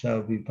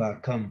krita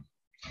vipakam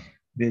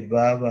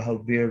vidvava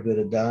havir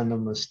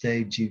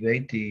vidadanamaste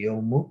jiveti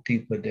yo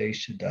mukti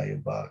padesha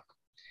dayabhak.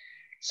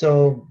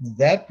 So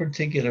that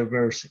particular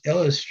verse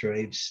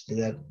illustrates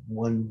that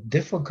when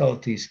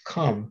difficulties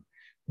come,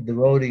 the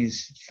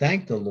devotees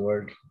thank the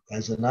Lord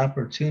as an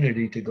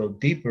opportunity to go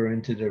deeper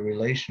into their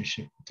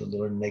relationship with the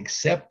Lord and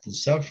accept the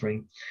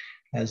suffering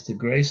as the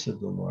grace of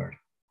the Lord.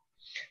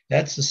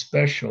 That's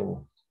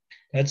special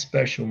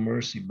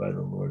mercy by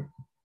the Lord.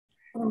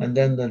 And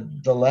then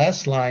the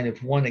last line,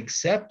 if one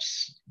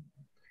accepts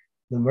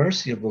the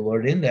mercy of the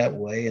Lord in that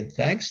way and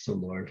thanks the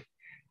Lord,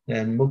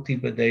 then Mukti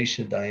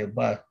Padesha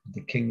Dayabhak,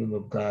 the kingdom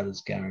of God,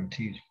 is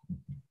guaranteed.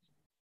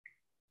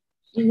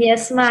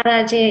 Yes,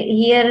 Maharaj.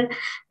 Here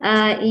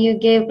you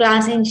gave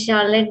class in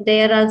Charlotte.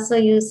 There also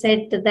you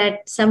said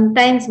that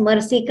sometimes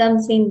mercy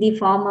comes in the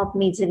form of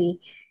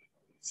misery.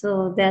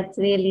 So that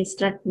really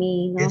struck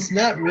me. It's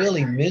not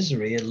really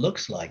misery. It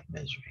looks like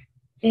misery.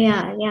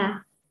 Yeah.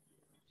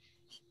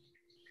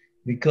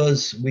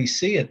 Because we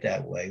see it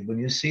that way. When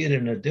you see it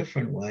in a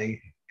different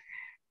way,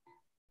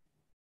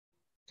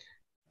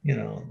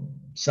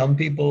 some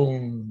people,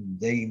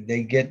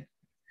 they get,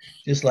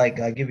 just like,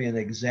 I'll give you an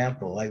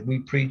example, like we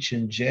preach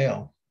in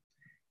jail.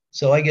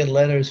 So I get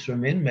letters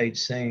from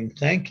inmates saying,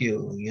 thank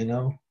you,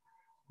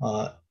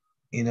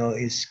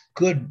 it's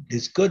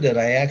good that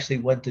I actually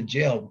went to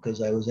jail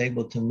because I was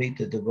able to meet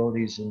the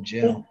devotees in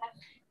jail.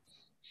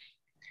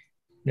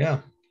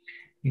 Yeah.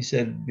 He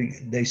said,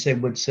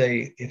 would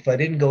say, if I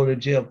didn't go to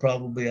jail,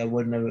 probably I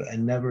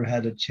never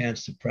had a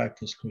chance to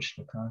practice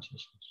Krishna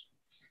consciousness.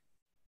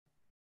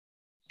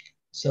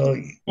 So,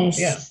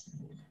 yes.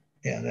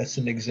 Yeah, that's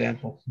an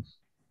example.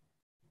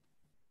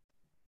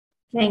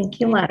 Thank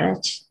you,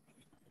 Maharaj.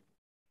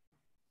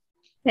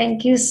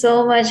 Thank you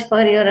so much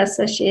for your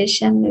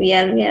association. We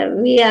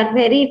are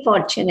very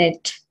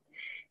fortunate,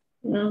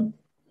 being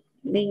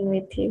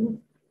with you.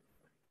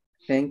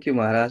 Thank you,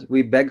 Maharaj.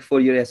 We beg for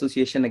your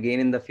association again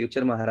in the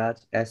future, Maharaj,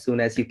 as soon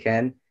as you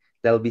can.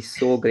 That will be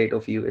so great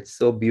of you. It's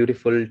so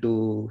beautiful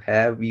to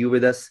have you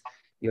with us.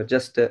 You're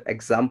just an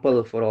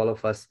example for all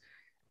of us.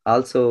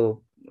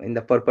 Also, in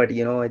the purport,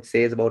 it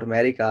says about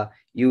America.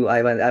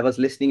 I was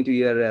listening to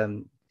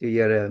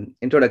your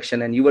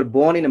introduction, and you were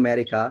born in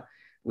America.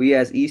 We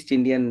as East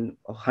Indian,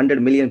 100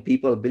 million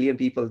people, billion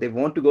people, they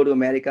want to go to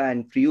America,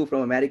 and you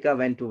from America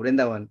went to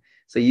Vrindavan.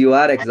 So you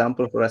are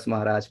example for us,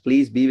 Maharaj.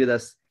 Please be with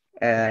us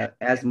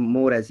as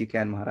more as you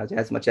can, Maharaj,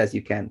 as much as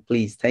you can.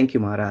 Please. Thank you,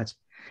 Maharaj.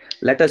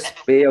 Let us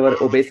pay our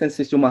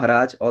obeisances to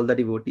Maharaj, all the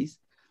devotees.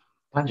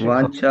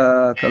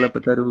 Vancha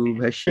kalapataru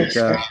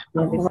bhashcha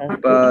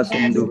kripa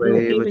sindhu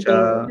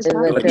vacha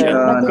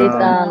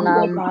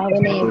patitanam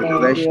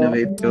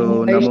vaishnavebhyo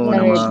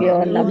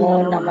namo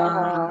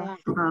namah.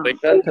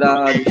 Tathra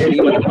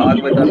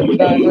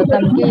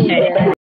Srimad-Bhagavatam ki